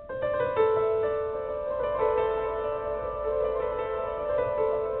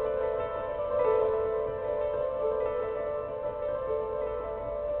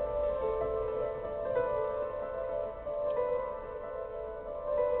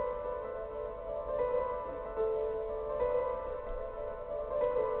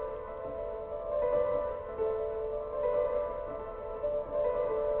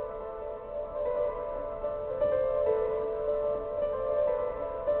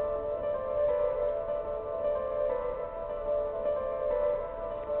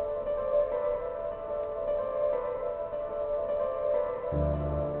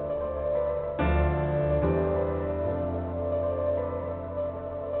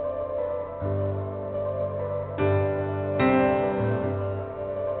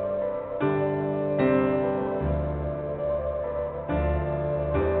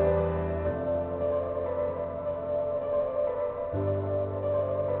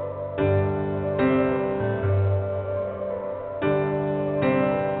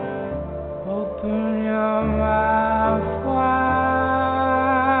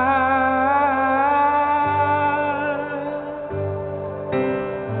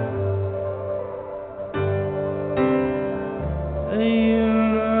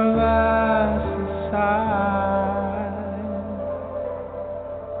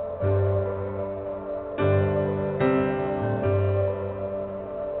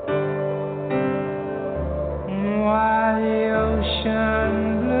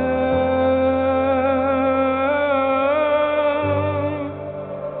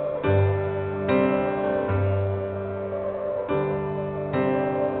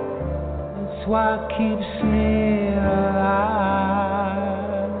 What keeps me alive?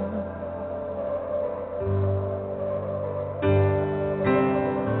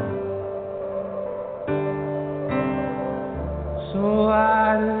 So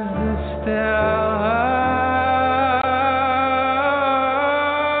why does this still hurt?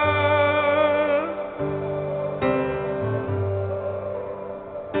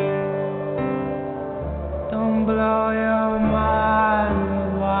 Don't blow your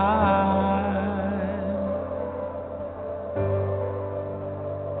mind wide.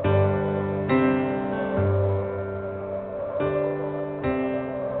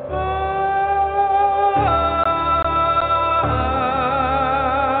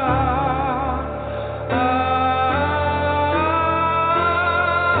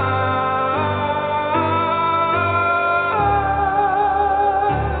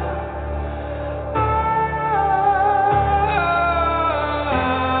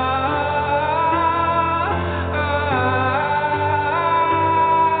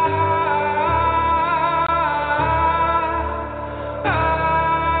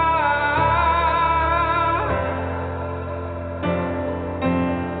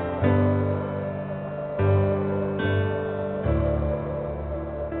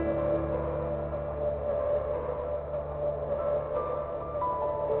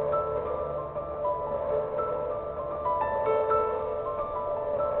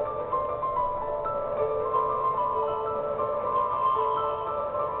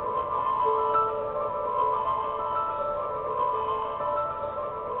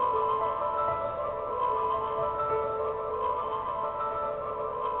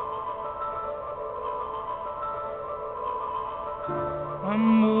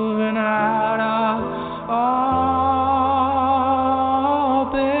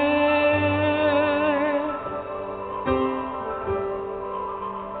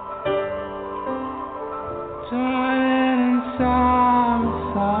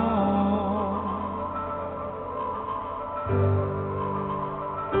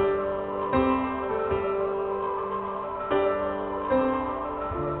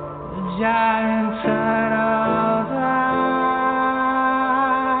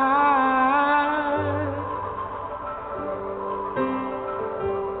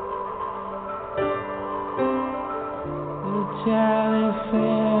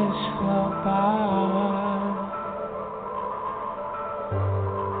 jellyfish float by.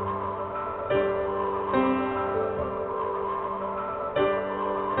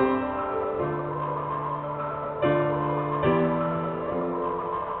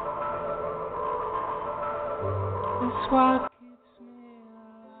 It's what keeps me alive.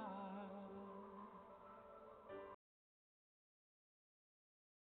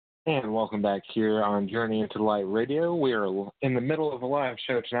 And welcome back here on Journey into the Light Radio. We are in the middle of a live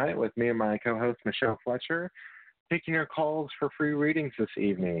show tonight with me and my co-host, Michele Fletcher, taking your calls for free readings this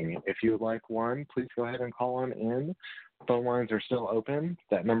evening. If you would like one, please go ahead and call on in. Phone lines are still open.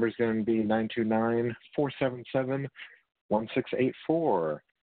 That number is going to be 929-477-1684.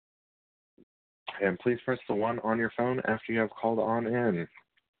 And please press the 1 on your phone after you have called on in.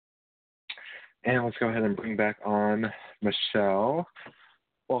 And let's go ahead and bring back on Michele.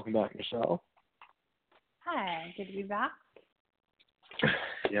 Welcome back, Michele. Hi, good to be back.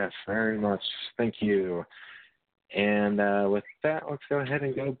 Yes, very much. Thank you. And with that, let's go ahead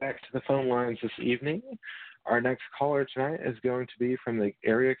and go back to the phone lines this evening. Our next caller tonight is going to be from the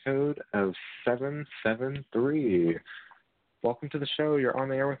area code of 773. Welcome to the show. You're on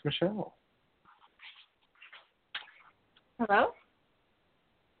the air with Michele. Hello?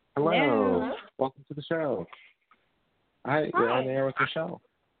 Hello. Welcome to the show. Hi, you're on the air with Michele.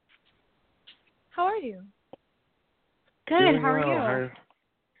 How are you? Good. Doing How are well. you?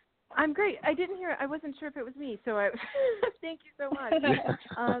 I'm great. I didn't hear. I wasn't sure if it was me, so I thank you so much.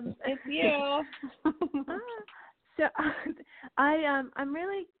 It's you. So I'm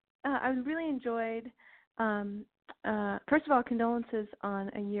really I really enjoyed. First of all, condolences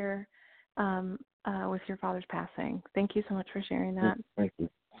on a year with your father's passing. Thank you so much for sharing that. Thank you.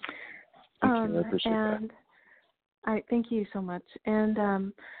 Thank you. I appreciate and I thank you so much.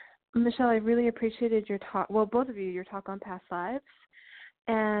 And Michele, I really appreciated your talk. Well, both of you, your talk on past lives.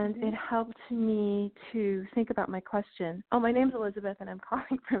 And it helped me to think about my question. Oh, my name's Elizabeth, and I'm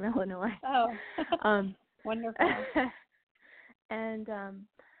calling from Illinois. Oh, wonderful. And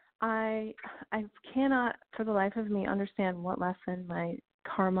I cannot, for the life of me, understand what lesson my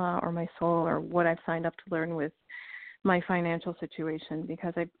karma or my soul or what I've signed up to learn with my financial situation,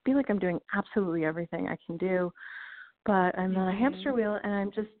 because I feel like I'm doing absolutely everything I can do. But I'm on a hamster wheel, and I'm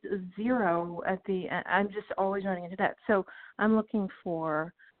just zero at the end. I'm just always running into debt. So I'm looking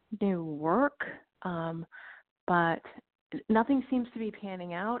for new work, but nothing seems to be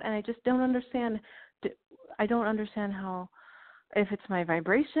panning out, and I just don't understand. I don't understand how, if it's my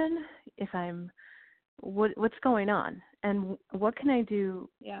vibration, if I'm, what's going on, and what can I do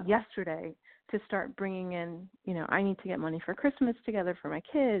yesterday to start bringing in, I need to get money for Christmas together for my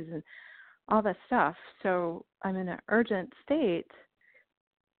kids and all that stuff. So I'm in an urgent state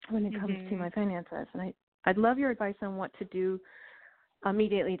when it comes to my finances. And I'd love your advice on what to do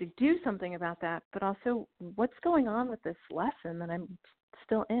immediately to do something about that, but also what's going on with this lesson that I'm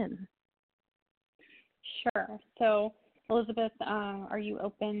still in. Sure. So, Elizabeth, are you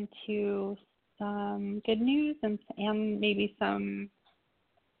open to some good news and maybe some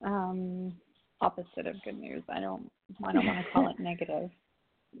opposite of good news? I don't want to call it negative.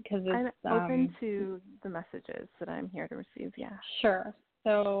 Because I'm open to the messages that I'm here to receive, yeah. Sure.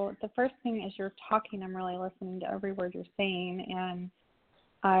 So the first thing as you're talking, I'm really listening to every word you're saying, and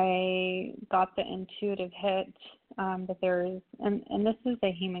I got the intuitive hit that there's, and this is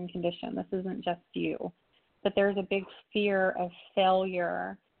a human condition, this isn't just you, but there's a big fear of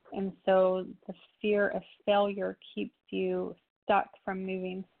failure, and so the fear of failure keeps you stuck from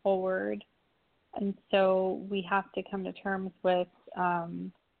moving forward, and so we have to come to terms with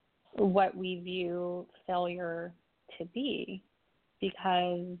what we view failure to be,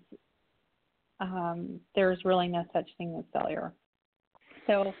 because there's really no such thing as failure.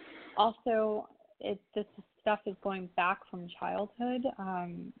 So also, this stuff is going back from childhood.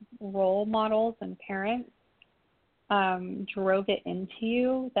 Role models and parents drove it into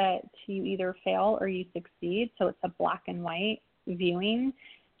you that you either fail or you succeed, so it's a black and white viewing.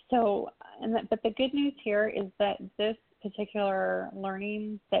 So, but the good news here is that this particular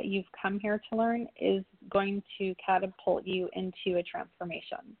learning that you've come here to learn is going to catapult you into a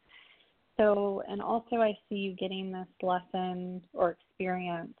transformation. So, and also I see you getting this lesson or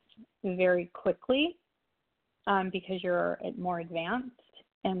experience very quickly because you're more advanced.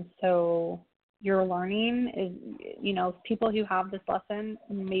 And so your learning is, people who have this lesson,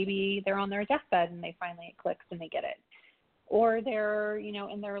 maybe they're on their deathbed and it clicks and they get it. Or they're,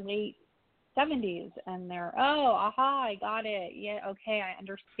 in their late 70s and they're, I got it. Yeah, okay, I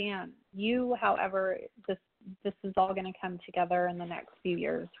understand. You, however, this is all going to come together in the next few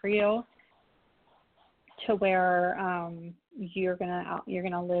years for you to where you're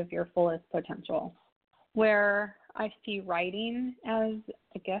gonna live your fullest potential. Where I see writing as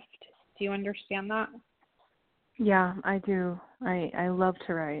a gift. Do you understand that? Yeah, I do. I love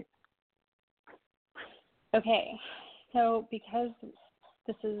to write. Okay, so because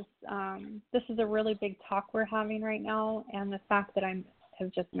this is a really big talk we're having right now, and the fact that I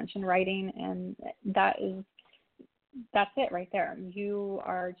have just mentioned writing, and that's it right there. You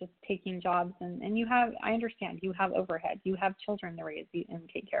are just taking jobs, and I understand you have overhead, you have children to raise and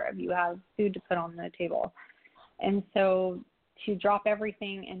take care of, you have food to put on the table, and so to drop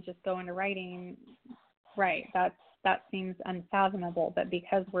everything and just go into writing, right? That seems unfathomable. But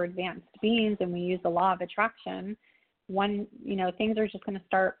because we're advanced beings and we use the law of attraction, things are just going to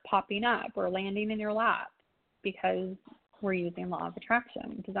start popping up or landing in your lap because we're using law of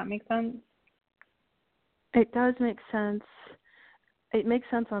attraction. Does that make sense? It does make sense. It makes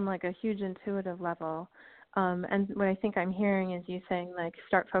sense on like a huge intuitive level. And what I think I'm hearing is you saying like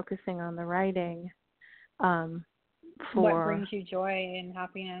start focusing on the writing. What brings you joy and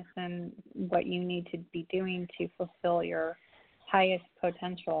happiness, and what you need to be doing to fulfill your highest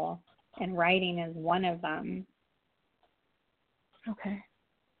potential, and writing is one of them. Okay.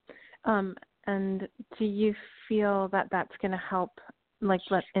 And do you feel that that's going to help, like,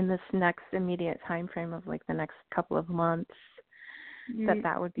 in this next immediate time frame of like the next couple of months,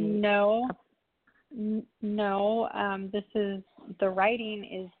 that would be? No. This is the writing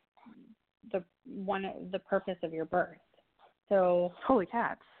is the purpose of your birth. So holy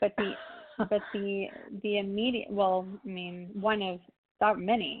cats. But the immediate, well, I mean, one of that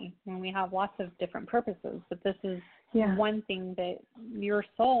many, and we have lots of different purposes, but this is one thing that your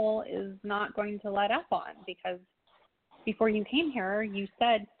soul is not going to let up on, because before you came here, you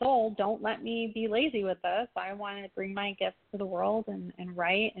said, soul, don't let me be lazy with this. I want to bring my gifts to the world and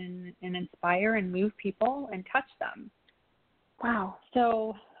write and inspire and move people and touch them. Wow.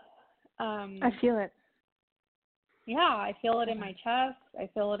 So I feel it. Yeah, I feel it in my chest. I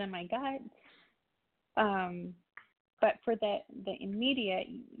feel it in my gut. But for the immediate,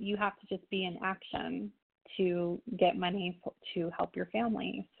 you have to just be in action to get money to help your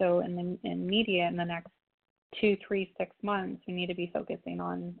family. So in the immediate, in the next 2, 3, 6 months, you need to be focusing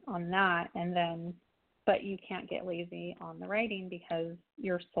on that. And then, but you can't get lazy on the writing, because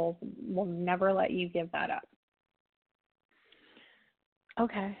your soul will never let you give that up.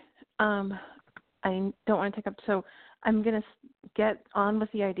 Okay. I don't want to take up, so I'm going to get on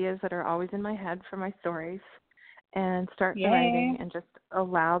with the ideas that are always in my head for my stories and start the writing, and just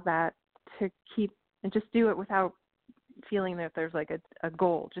allow that to keep, and just do it without feeling that there's like a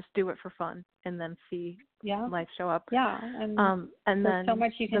goal. Just do it for fun, and then see life show up. Yeah, and then there's so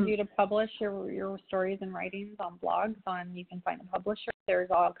much you can do to publish your stories and writings on blogs. You can find a publisher.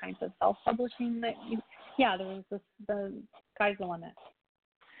 There's all kinds of self-publishing there's the sky's the limit.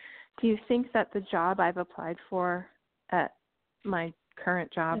 Do you think that the job I've applied for at my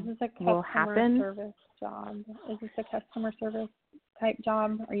current job will happen? Service job. Is this a customer service type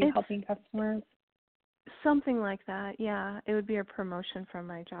job? Are you helping customers? Something like that, yeah. It would be a promotion from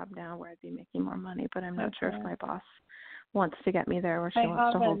my job now, where I'd be making more money, but I'm not sure if my boss wants to get me there, or she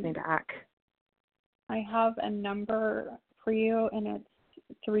wants to hold me back. I have a number for you, and it's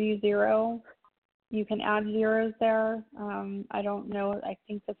 30. You can add zeros there. I don't know. I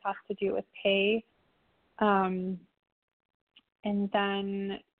think this has to do with pay. And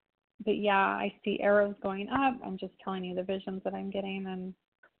then, but yeah, I see arrows going up. I'm just telling you the visions that I'm getting, and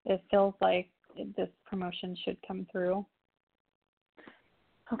it feels like this promotion should come through.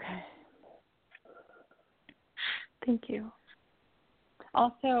 Okay. Thank you.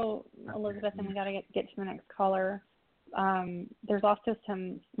 Also, Elizabeth, and we got to get to the next caller. There's also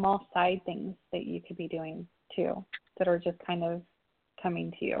some small side things that you could be doing too, that are just kind of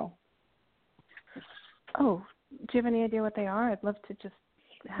coming to you. Oh, do you have any idea what they are? I'd love to just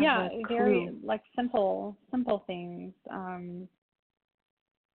have a clue. Very like simple things.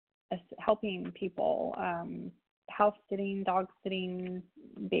 Helping people, house sitting, dog sitting,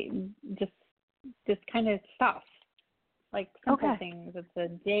 just kind of stuff, like simple things. It's a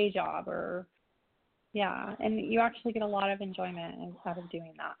day job, or and you actually get a lot of enjoyment out of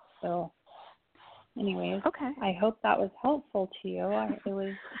doing that. So anyways, I hope that was helpful to you. It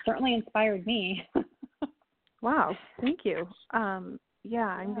was certainly inspired me. Wow, thank you. I'm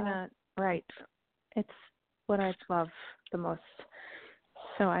gonna write. It's what I love the most.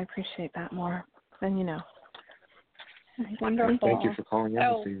 So I appreciate that more than you know. Wonderful. Thank you for calling in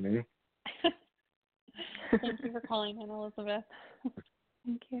this evening. Thank you for calling in, Elizabeth.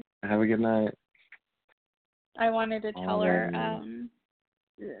 Thank you. Have a good night. I wanted to tell her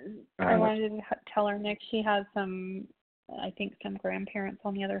I wanted to tell her, Nick, she has some grandparents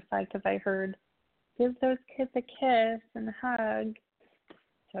on the other side, because I heard, give those kids a kiss and a hug.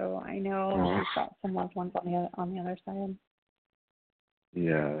 So I know she's got some loved ones on the other side.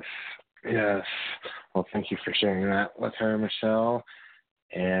 Yes. Yes. Well, thank you for sharing that with her, Michele.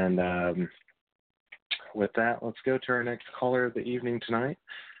 And with that, let's go to our next caller of the evening tonight.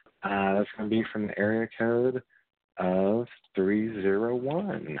 That's going to be from the area code of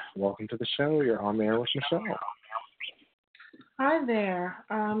 301. Welcome to the show. You're on the air with Michele. Hi there,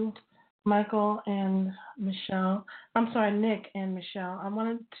 Michael and Michele. I'm sorry, Nick and Michele. I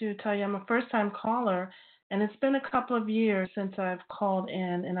wanted to tell you I'm a first-time caller, and it's been a couple of years since I've called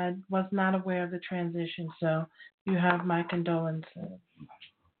in, and I was not aware of the transition, so you have my condolences.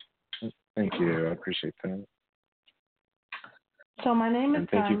 Thank you. I appreciate that. So my name is and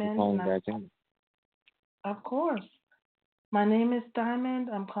thank Diamond. You for calling back in. Of course. My name is Diamond.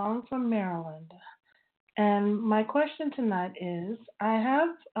 I'm calling from Maryland. And my question tonight is, I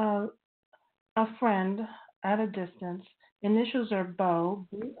have a friend at a distance. Initials are Bo,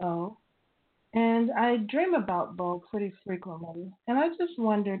 B-O, and I dream about Bo pretty frequently. And I just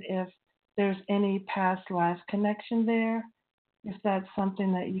wondered if there's any past life connection there, if that's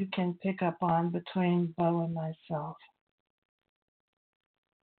something that you can pick up on between Bo and myself.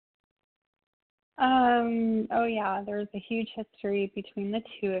 Oh yeah, there's a huge history between the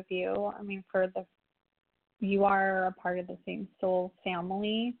two of you. I mean, you are a part of the same soul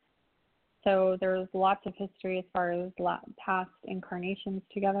family. So there's lots of history as far as past incarnations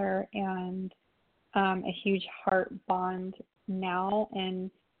together, and a huge heart bond now.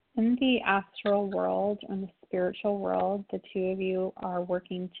 And in the astral world and the spiritual world, the two of you are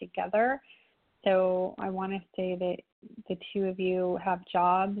working together. So I want to say that the two of you have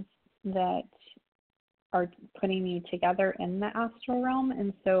jobs that are putting you together in the astral realm.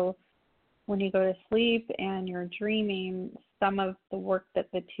 And so when you go to sleep and you're dreaming, some of the work that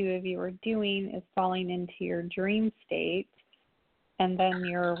the two of you are doing is falling into your dream state, and then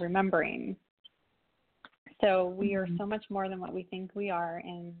you're remembering. So we are so much more than what we think we are.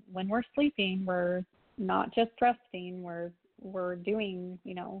 And when we're sleeping, we're not just resting, we're doing,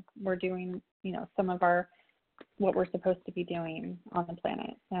 some of what we're supposed to be doing on the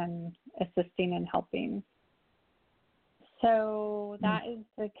planet and assisting and helping. So that is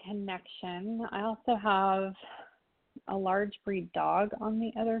the connection. I also have a large breed dog on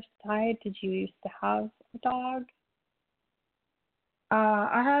the other side. Did you used to have a dog?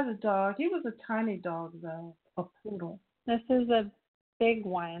 I had a dog. He was a tiny dog, though, a poodle. This is a big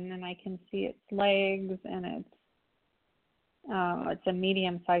one, and I can see its legs, and it's a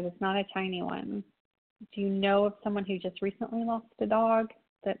medium size. It's not a tiny one. Do you know of someone who just recently lost a dog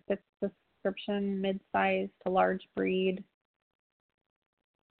that fits the description, mid-size to large breed?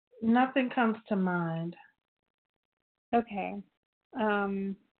 Nothing comes to mind. Okay.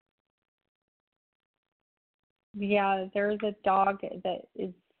 Yeah, there's a dog that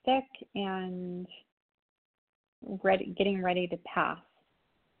is sick and getting ready to pass.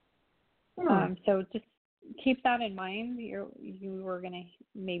 So just keep that in mind. You were going to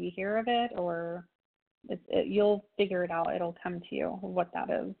maybe hear of it, or you'll figure it out. It'll come to you what that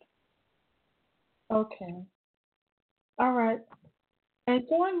is. Okay. All right. And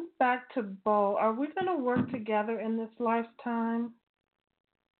going back to Bo, are we going to work together in this lifetime?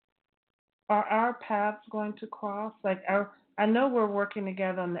 Are our paths going to cross? I know we're working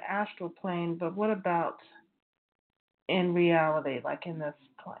together on the astral plane, but what about in reality, like in this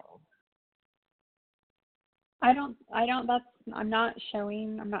plane? I'm not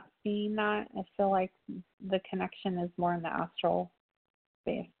seeing that. I feel like the connection is more in the astral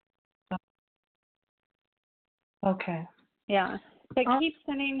space. Okay. Yeah. But keep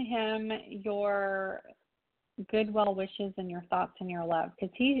sending him your good well wishes and your thoughts and your love,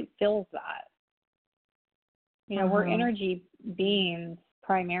 because he feels that. We're energy beings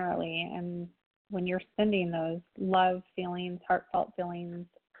primarily, and when you're sending those love feelings, heartfelt feelings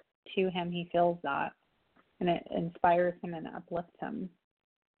to him, he feels that, and it inspires him and uplifts him.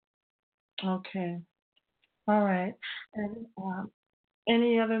 Okay. All right. And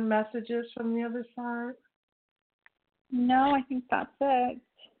any other messages from the other side? No, I think that's it.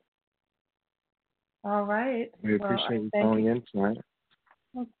 All right. We appreciate you calling in tonight.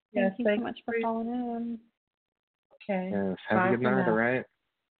 Well, thank you so much for calling in. Okay. Yes. Have a good night, all right?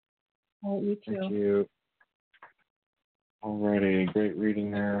 Oh, you too. Thank you. All righty. Great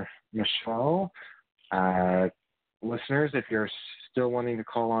reading there, Michele. Listeners, if you're still wanting to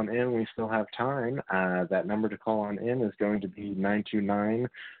call on in, we still have time. That number to call on in is going to be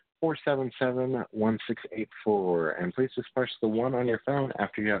 477-1684. And please just press the 1 on your phone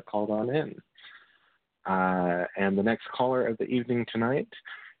after you got called on in. And the next caller of the evening tonight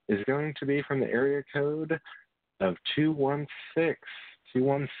is going to be from the area code of 216.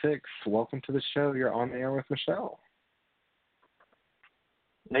 216, welcome to the show. You're on the air with Michelle.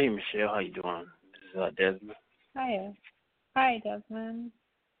 Hey, Michelle, how you doing? This is Desmond. Hi. Hi, Desmond.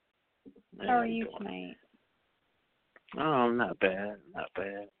 How are you tonight? Oh, not bad, not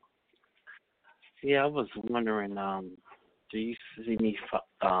bad. Yeah, I was wondering, do you see me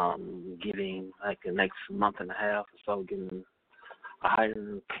getting, like, the next month and a half or so, getting a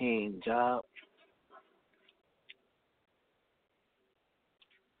higher paying job?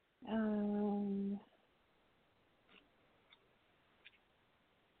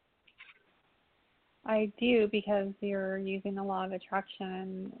 I do, because you're using the law of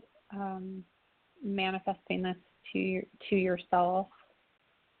attraction and manifesting this to yourself.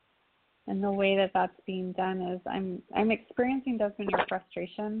 And the way that that's being done is I'm experiencing, Desmond, your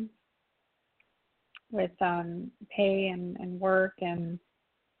frustration with pay and work, and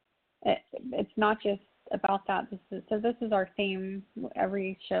it's not just about that. This is our theme.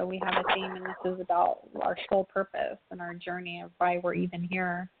 Every show we have a theme, and this is about our soul purpose and our journey of why we're even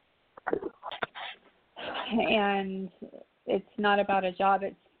here. And it's not about a job,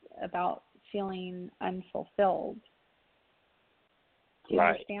 it's about feeling unfulfilled. Do you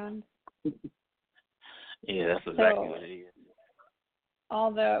understand? Yeah, that's exactly what it is.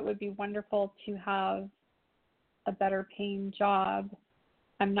 Although it would be wonderful to have a better paying job,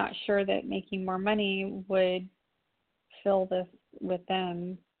 I'm not sure that making more money would fill this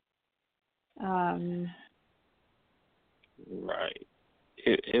within. Right.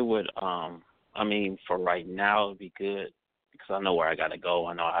 It would, I mean, for right now, it would be good because I know where I got to go.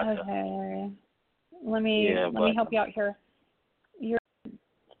 I know how to. Okay. Let me help you out here.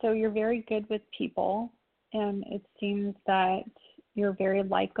 You're very good with people, and it seems that you're very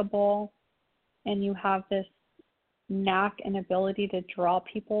likable, and you have this knack and ability to draw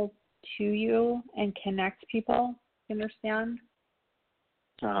people to you and connect people. You understand?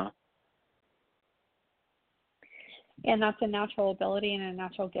 Uh-huh. And that's a natural ability and a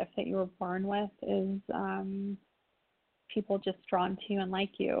natural gift that you were born with, is people just drawn to you and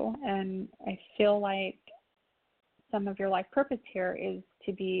like you. And I feel like some of your life purpose here is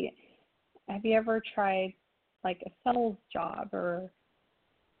to be, have you ever tried like a sales job or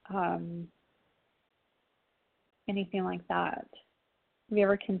anything like that? Have you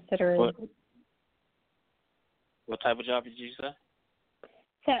ever considered what type of job did you say?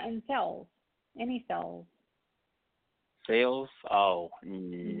 In sales, any sales. Sales? Oh,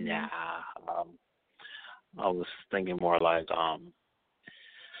 nah. I was thinking more like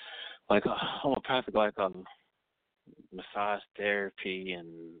homeopathic, like massage therapy and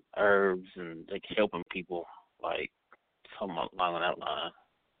herbs and like helping people, like something along that line.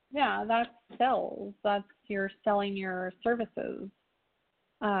 Yeah, that's sales. That's you're selling your services.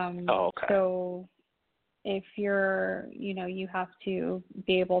 Okay. So if you're, you have to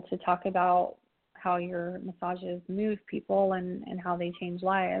be able to talk about how your massages move people and how they change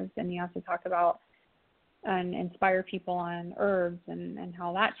lives, and you have to talk about and inspire people on herbs and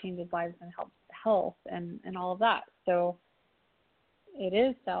how that changes lives and helps health and all of that. So it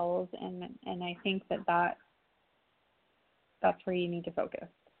is sales, and I think that's where you need to focus.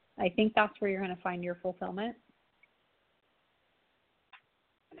 I think that's where you're going to find your fulfillment.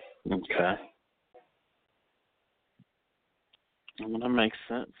 Okay. Well, that makes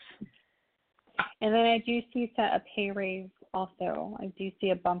sense. And then I do see a pay raise also. I do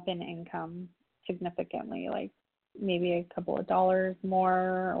see a bump in income significantly, like maybe a couple of dollars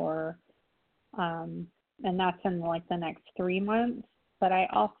more, or and that's in like the next 3 months. But I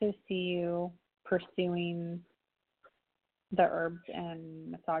also see you pursuing the herbs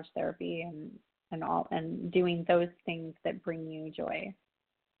and massage therapy and doing those things that bring you joy.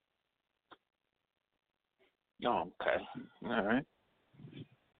 Oh, okay. All right.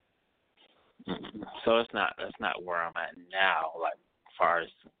 So that's not where I'm at now. Like, as far as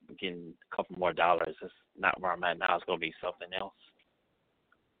getting a couple more dollars, it's not where I'm at now. It's gonna be something else.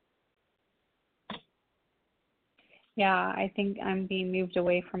 Yeah, I think I'm being moved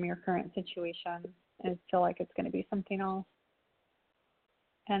away from your current situation and feel like it's going to be something else.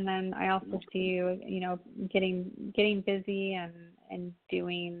 And then I also see you, getting busy and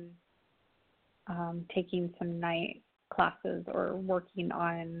doing, taking some night classes or working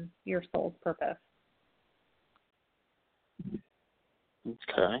on your soul's purpose.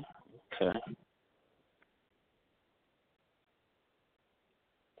 Okay.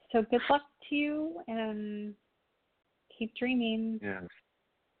 So good luck to you, and keep dreaming. Yes.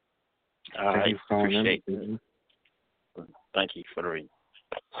 Thank you for calling appreciate in. it. Thank you for the reading.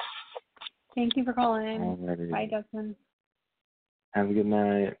 Thank you for calling. Alrighty. Bye, Justin. Have a good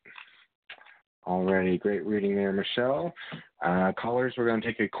night. Alrighty, great reading there, Michelle. Callers, we're going to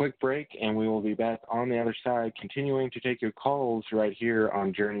take a quick break, and we will be back on the other side, continuing to take your calls right here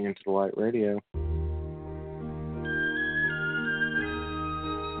on Journey into the Light Radio.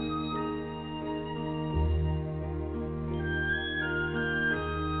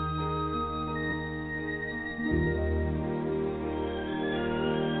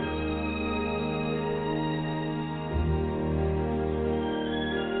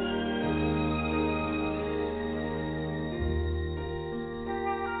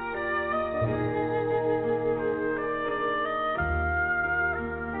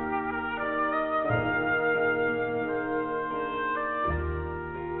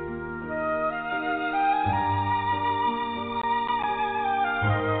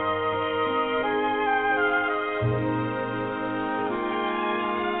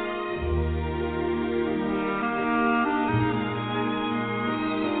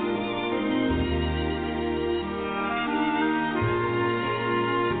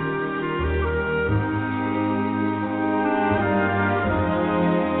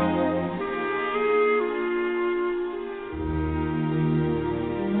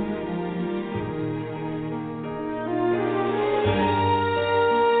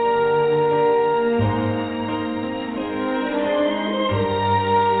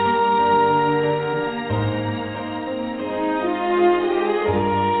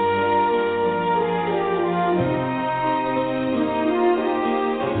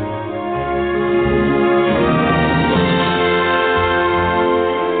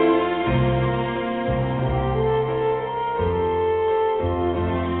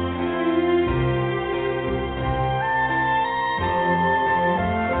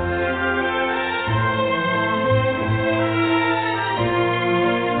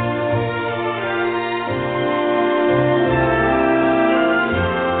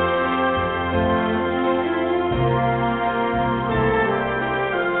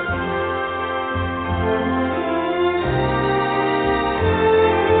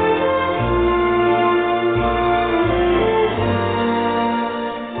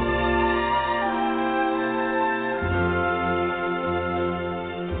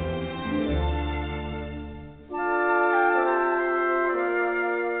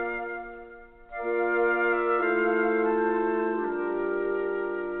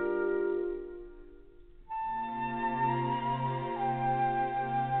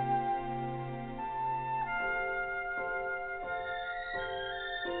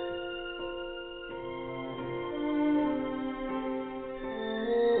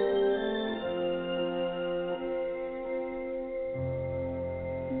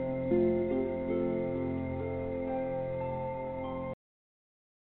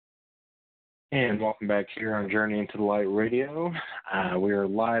 And welcome back here on Journey into the Light Radio. We are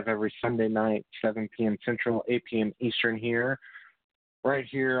live every Sunday night, 7 p.m. Central, 8 p.m. Eastern here, right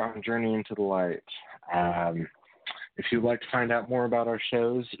here on Journey into the Light. If you'd like to find out more about our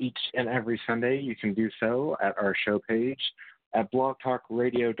shows each and every Sunday, you can do so at our show page at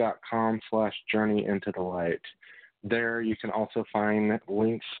blogtalkradio.com/journeyintothelight. There you can also find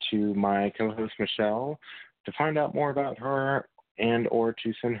links to my co-host Michelle to find out more about her and or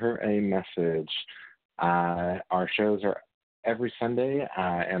to send her a message. Our shows are every Sunday,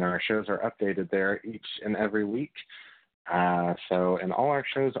 and our shows are updated there each and every week. And all our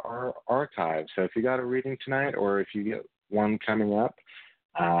shows are archived. So if you got a reading tonight or if you get one coming up,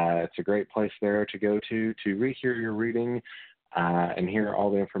 it's a great place there to go to rehear your reading and hear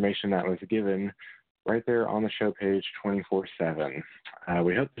all the information that was given right there on the show page 24/7.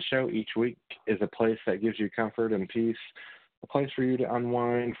 We hope the show each week is a place that gives you comfort and peace, a place for you to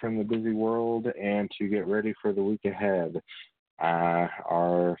unwind from the busy world and to get ready for the week ahead.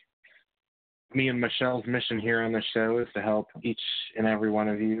 Me and Michelle's mission here on the show is to help each and every one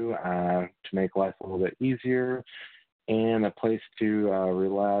of you to make life a little bit easier and a place to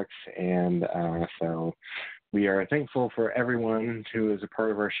relax. And so we are thankful for everyone who is a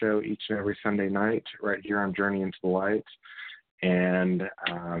part of our show each and every Sunday night right here on Journey into the Light. And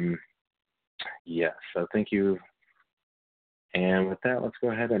so thank you. And with that, let's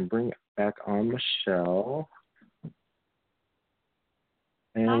go ahead and bring back on Michelle.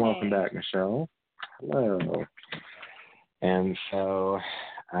 And Hi. Welcome back, Michelle. Hello. And so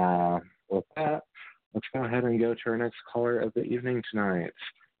with that, let's go ahead and go to our next caller of the evening tonight.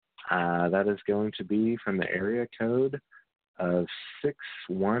 That is going to be from the area code of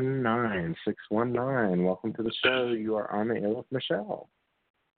 619. 619. Welcome to the show. You are on the air with Michelle.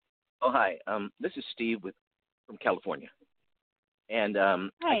 Oh, hi. This is Steve from California, and Hi.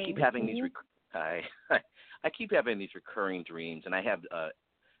 I keep having these. Hi. I keep having these recurring dreams, and I have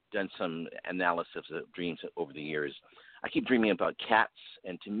done some analysis of dreams over the years. I keep dreaming about cats,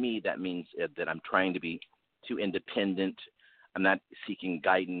 and to me, that means that I'm trying to be too independent. I'm not seeking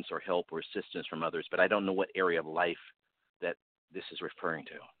guidance or help or assistance from others, but I don't know what area of life that this is referring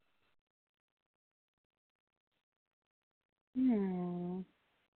to.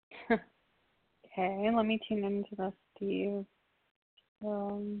 Okay, let me tune into this, Steve.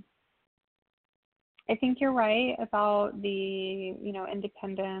 I think you're right about the,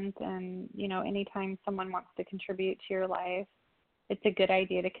 independent and, anytime someone wants to contribute to your life, it's a good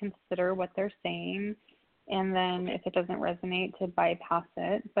idea to consider what they're saying. And then if it doesn't resonate, to bypass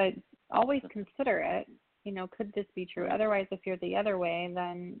it. But always consider it. Could this be true? Otherwise, if you're the other way,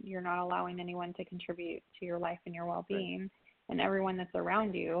 then you're not allowing anyone to contribute to your life and your well-being. Right. And everyone that's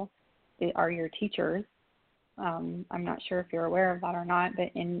around you are your teachers. I'm not sure if you're aware of that or not,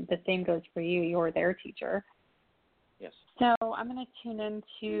 but the same goes for you. You're their teacher. Yes. So I'm going to tune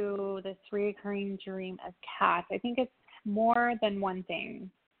into this recurring dream of cats. I think it's more than one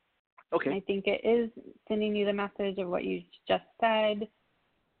thing. Okay. I think it is sending you the message of what you just said.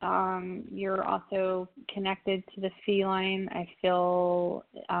 You're also connected to the feline. I feel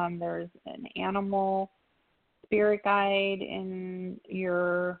there's an animal spirit guide in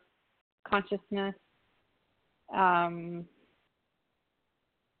your consciousness.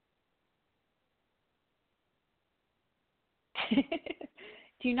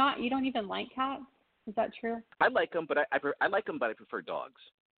 You don't even like cats? Is that true? I like them, but I like them, but I prefer dogs.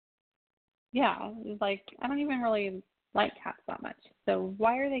 Yeah, like I don't even really like cats that much. So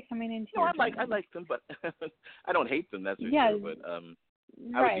why are they coming into your dream? I like them, but I don't hate them. That's for sure. But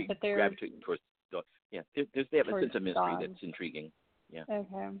right, I would but they're gravitating towards dogs. Yeah, they have a sense of mystery dogs. that's intriguing. Yeah.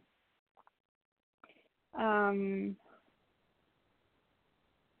 Okay.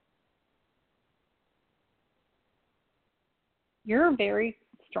 You're very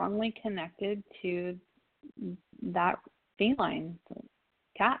strongly connected to that feline,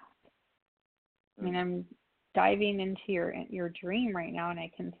 cat. I mean, I'm diving into your dream right now, and I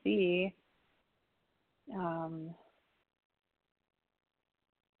can see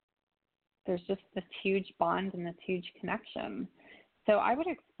there's just this huge bond and this huge connection. So I would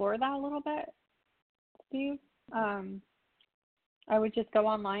explore that a little bit, Steve. I would just go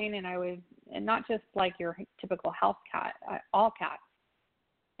online and not just like your typical house cat, all cats,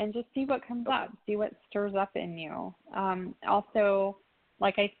 and just see what comes up, see what stirs up in you. Also,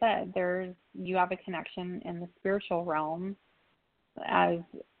 like I said, you have a connection in the spiritual realm as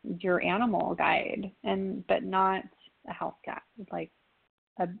your animal guide, but not a house cat, like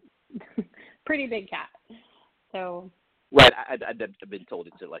a pretty big cat. So right, I've been told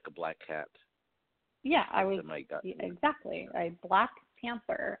it's like a black cat. Yeah, exactly a black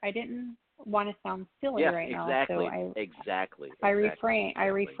panther. I didn't want to sound silly right now, so I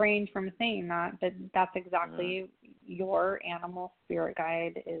refrained from saying that, but that's exactly your animal spirit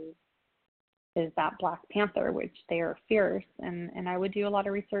guide is that black panther, which they are fierce, and I would do a lot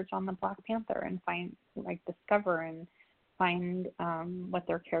of research on the black panther and discover and find what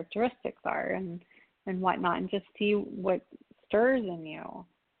their characteristics are and whatnot, and just see what stirs in you.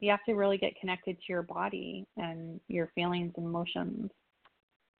 You have to really get connected to your body and your feelings and emotions.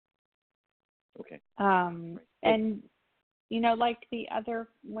 Okay. And like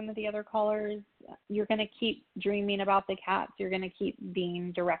one of the other callers, you're going to keep dreaming about the cats. You're going to keep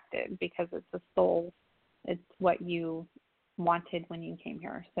being directed because it's the soul. It's what you wanted when you came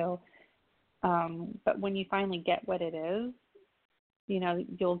here. So, but when you finally get what it is,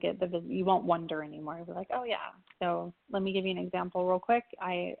 you'll get you won't wonder anymore. You'll be like, oh yeah. So let me give you an example real quick.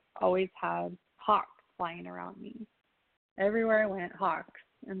 I always had hawks flying around me. Everywhere I went, hawks.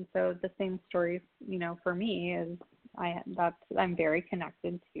 And so the same story, for me is I'm very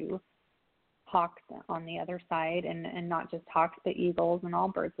connected to hawks on the other side, and not just hawks, but eagles and all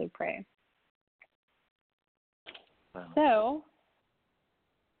birds of prey. Wow. So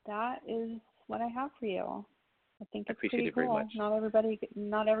that is what I have for you. I think it's appreciate pretty it very cool. much.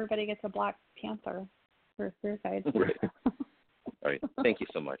 Not everybody gets a black panther for a suicide. Right. All right. Thank you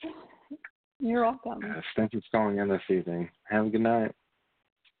so much. You're welcome. Yes, thank you for calling in this evening. Have a good night.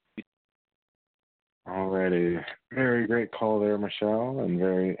 Alrighty. Very great call there, Michelle, and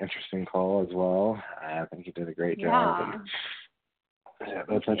very interesting call as well. I think you did a great job. And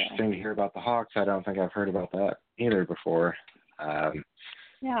that's interesting to hear about the hawks. I don't think I've heard about that either before. I don't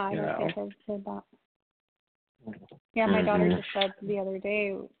think I've heard that. Yeah, my daughter just said the other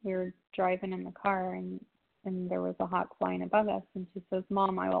day, we were driving in the car, and and there was a hawk flying above us, and she says,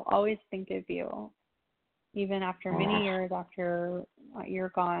 "Mom, I will always think of you. Even after many years after you're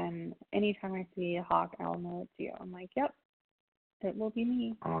gone, anytime I see a hawk, I'll know it's you." I'm like, "Yep, it will be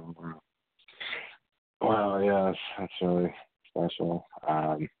me." Oh, wow. Well, yes, that's really special.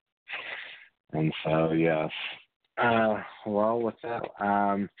 And so, yes. Well, with that,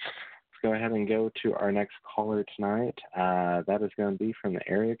 let's go ahead and go to our next caller tonight. That is going to be from the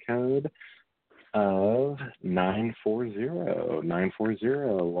area code of 940. 940.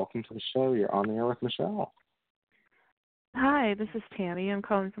 Welcome to the show. You're on the air with Michelle. Hi, this is Tammy. I'm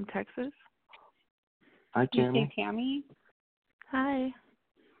calling from Texas. Hi, Tammy. You say Tammy? Hi.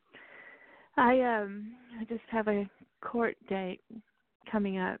 I just have a court date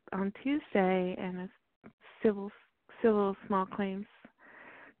coming up on Tuesday and a civil small claims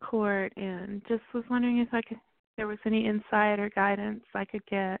court, and just was wondering if there was any insight or guidance I could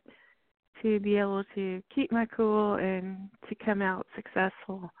get to be able to keep my cool and to come out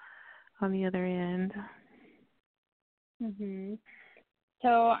successful on the other end. Mhm.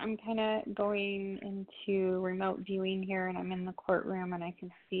 So I'm kind of going into remote viewing here, and I'm in the courtroom, and I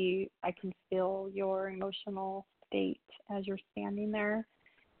can feel your emotional state as you're standing there,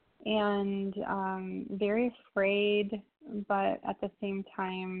 and very afraid, but at the same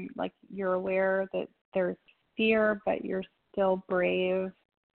time, like, you're aware that there's fear, but you're still brave,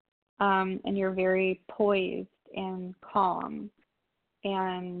 and you're very poised and calm.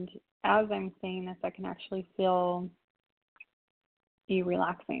 And as I'm saying this, I can actually feel you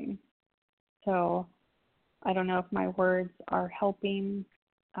relaxing. So I don't know if my words are helping,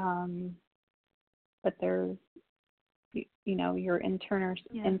 but there's, your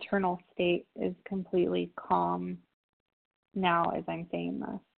internal state is completely calm now as I'm saying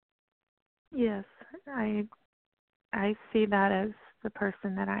this. Yes, I see that as the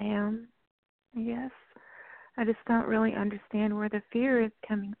person that I am. Yes. I just don't really understand where the fear is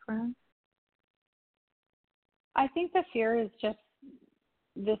coming from. I think the fear is just,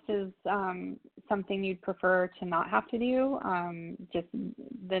 this is something you'd prefer to not have to do. Just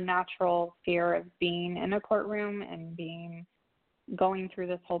the natural fear of being in a courtroom and going through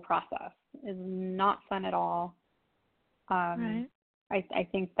this whole process is not fun at all. Right. I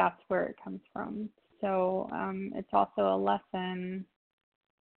think that's where it comes from. So it's also a lesson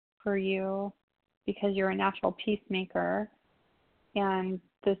for you because you're a natural peacemaker, and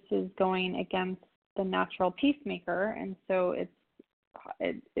this is going against the natural peacemaker, and so it's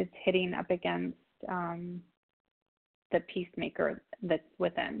hitting up against the peacemaker that's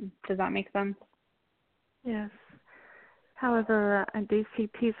within. Does that make sense? Yes. However, I do see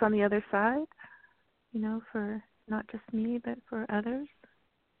peace on the other side, for not just me, but for others.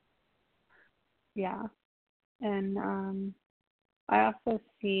 Yeah. And I also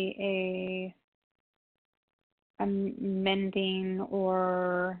see a mending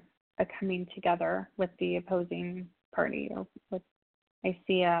or a coming together with the opposing party, or I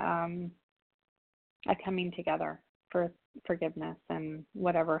see a coming together for forgiveness, and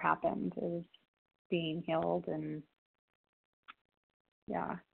whatever happened is being healed. And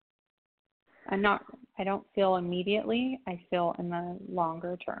yeah, I don't feel immediately, I feel in the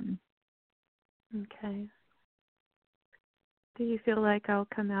longer term. Okay. Do you feel like I'll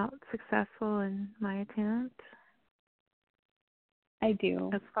come out successful in my attempt? I do.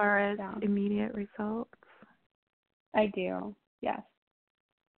 As far as immediate results? I do, yes.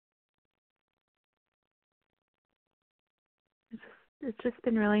 It's just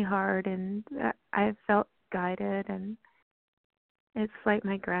been really hard, and I've felt guided, and it's like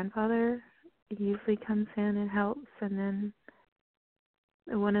my grandfather usually comes in and helps, and then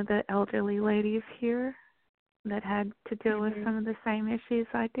one of the elderly ladies here that had to deal with some of the same issues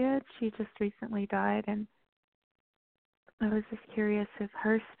I did, she just recently died, and I was just curious if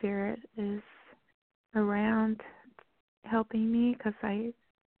her spirit is around helping me, because I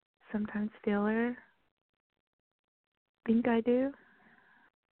sometimes feel her. Think I do.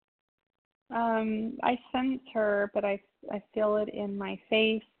 I sense her, but I feel it in my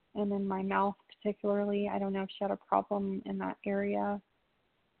face and in my mouth particularly. I don't know if she had a problem in that area.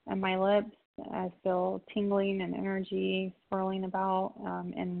 And my lips, I feel tingling and energy swirling about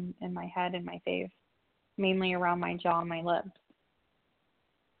in my head and my face, mainly around my jaw and my lips,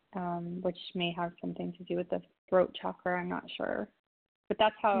 which may have something to do with the throat chakra. I'm not sure. But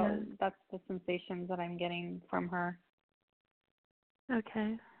that's the sensations that I'm getting from her.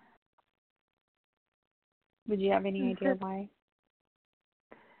 Okay. Would you have any idea why?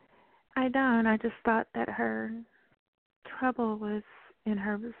 I don't. I just thought that her trouble was in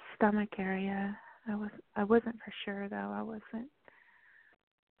her stomach area. I wasn't for sure, though. I wasn't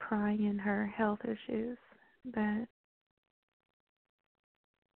prying in her health issues. But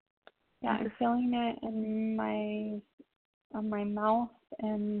yeah, I'm feeling it in on my mouth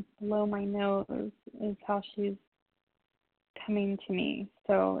and below my nose is how she's coming to me.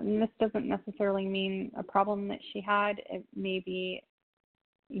 So, and this doesn't necessarily mean a problem that she had. It maybe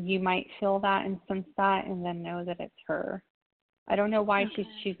you might feel that and sense that and then know that it's her. I don't know why she's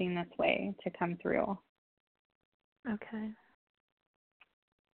choosing this way to come through. Okay.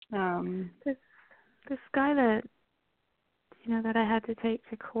 This guy that that I had to take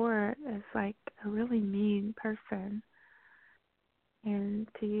to court is like a really mean person. And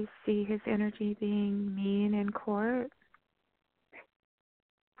do you see his energy being mean in court?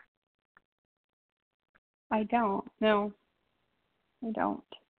 I don't. No, I don't.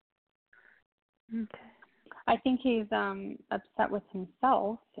 Okay. I think he's upset with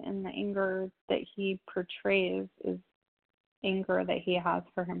himself, and the anger that he portrays is anger that he has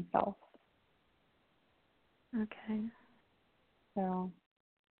for himself. Okay. So,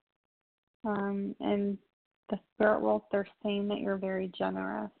 and the spirit world, they're saying that you're very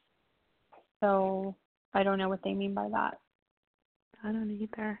generous. So I don't know what they mean by that. I don't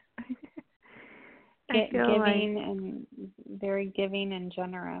either. Giving and very giving and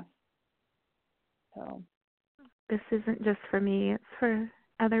generous. So this isn't just for me; it's for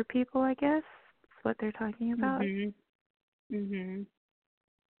other people, I guess. That's what they're talking about. Mhm.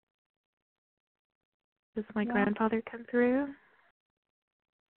 Does my grandfather come through?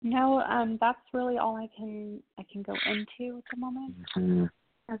 No, that's really all I can go into at the moment. Mm-hmm.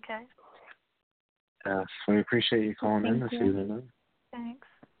 Okay. Yes, we appreciate you calling in this evening. Thanks.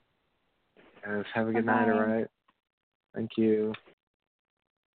 Yes, have a good night, all right? Thank you.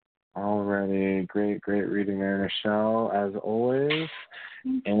 Alrighty, great reading there, Michelle, as always.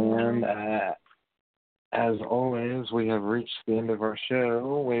 And as always, we have reached the end of our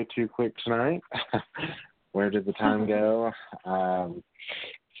show way too quick tonight. Where did the time go?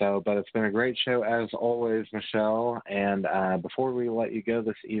 But it's been a great show as always, Michelle. And before we let you go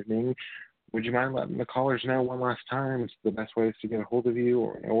this evening, would you mind letting the callers know one last time the best ways to get a hold of you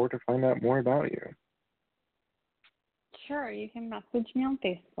or to find out more about you? Sure, you can message me on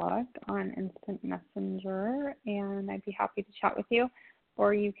Facebook on Instant Messenger, and I'd be happy to chat with you.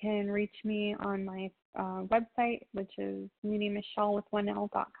 Or you can reach me on my website, which is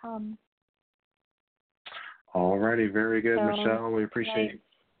MediumMichelle.com. Alrighty, very good, Michelle. We appreciate it.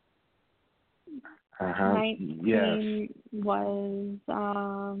 Tonight's theme was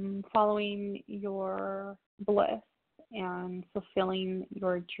following your bliss and fulfilling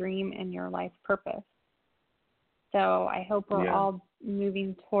your dream and your life purpose. So I hope we're all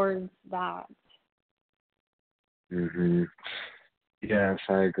moving towards that. Mhm. Yes,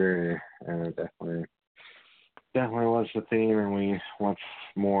 I agree. Definitely was the theme, and once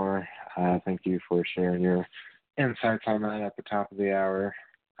more thank you for sharing your insights on that at the top of the hour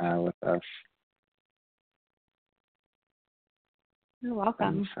with us. You're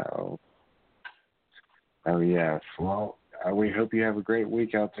welcome. Yes. Well, we hope you have a great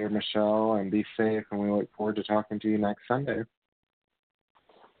week out there, Michelle, and be safe, and we look forward to talking to you next Sunday.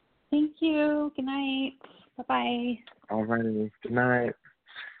 Thank you. Good night. Bye-bye. All righty. Good night.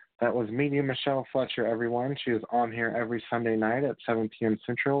 That was Medium Michele Fletcher, everyone. She is on here every Sunday night at 7 p.m.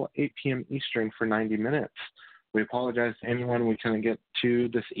 Central, 8 p.m. Eastern for 90 minutes. We apologize to anyone we couldn't get to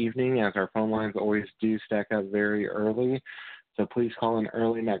this evening, as our phone lines always do stack up very early. So please call in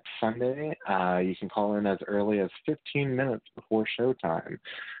early next Sunday. You can call in as early as 15 minutes before showtime.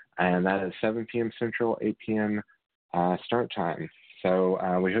 And that is 7 p.m. Central, 8 p.m. Start time. So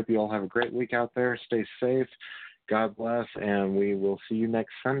we hope you all have a great week out there. Stay safe. God bless. And we will see you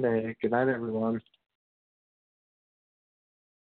next Sunday. Good night, everyone.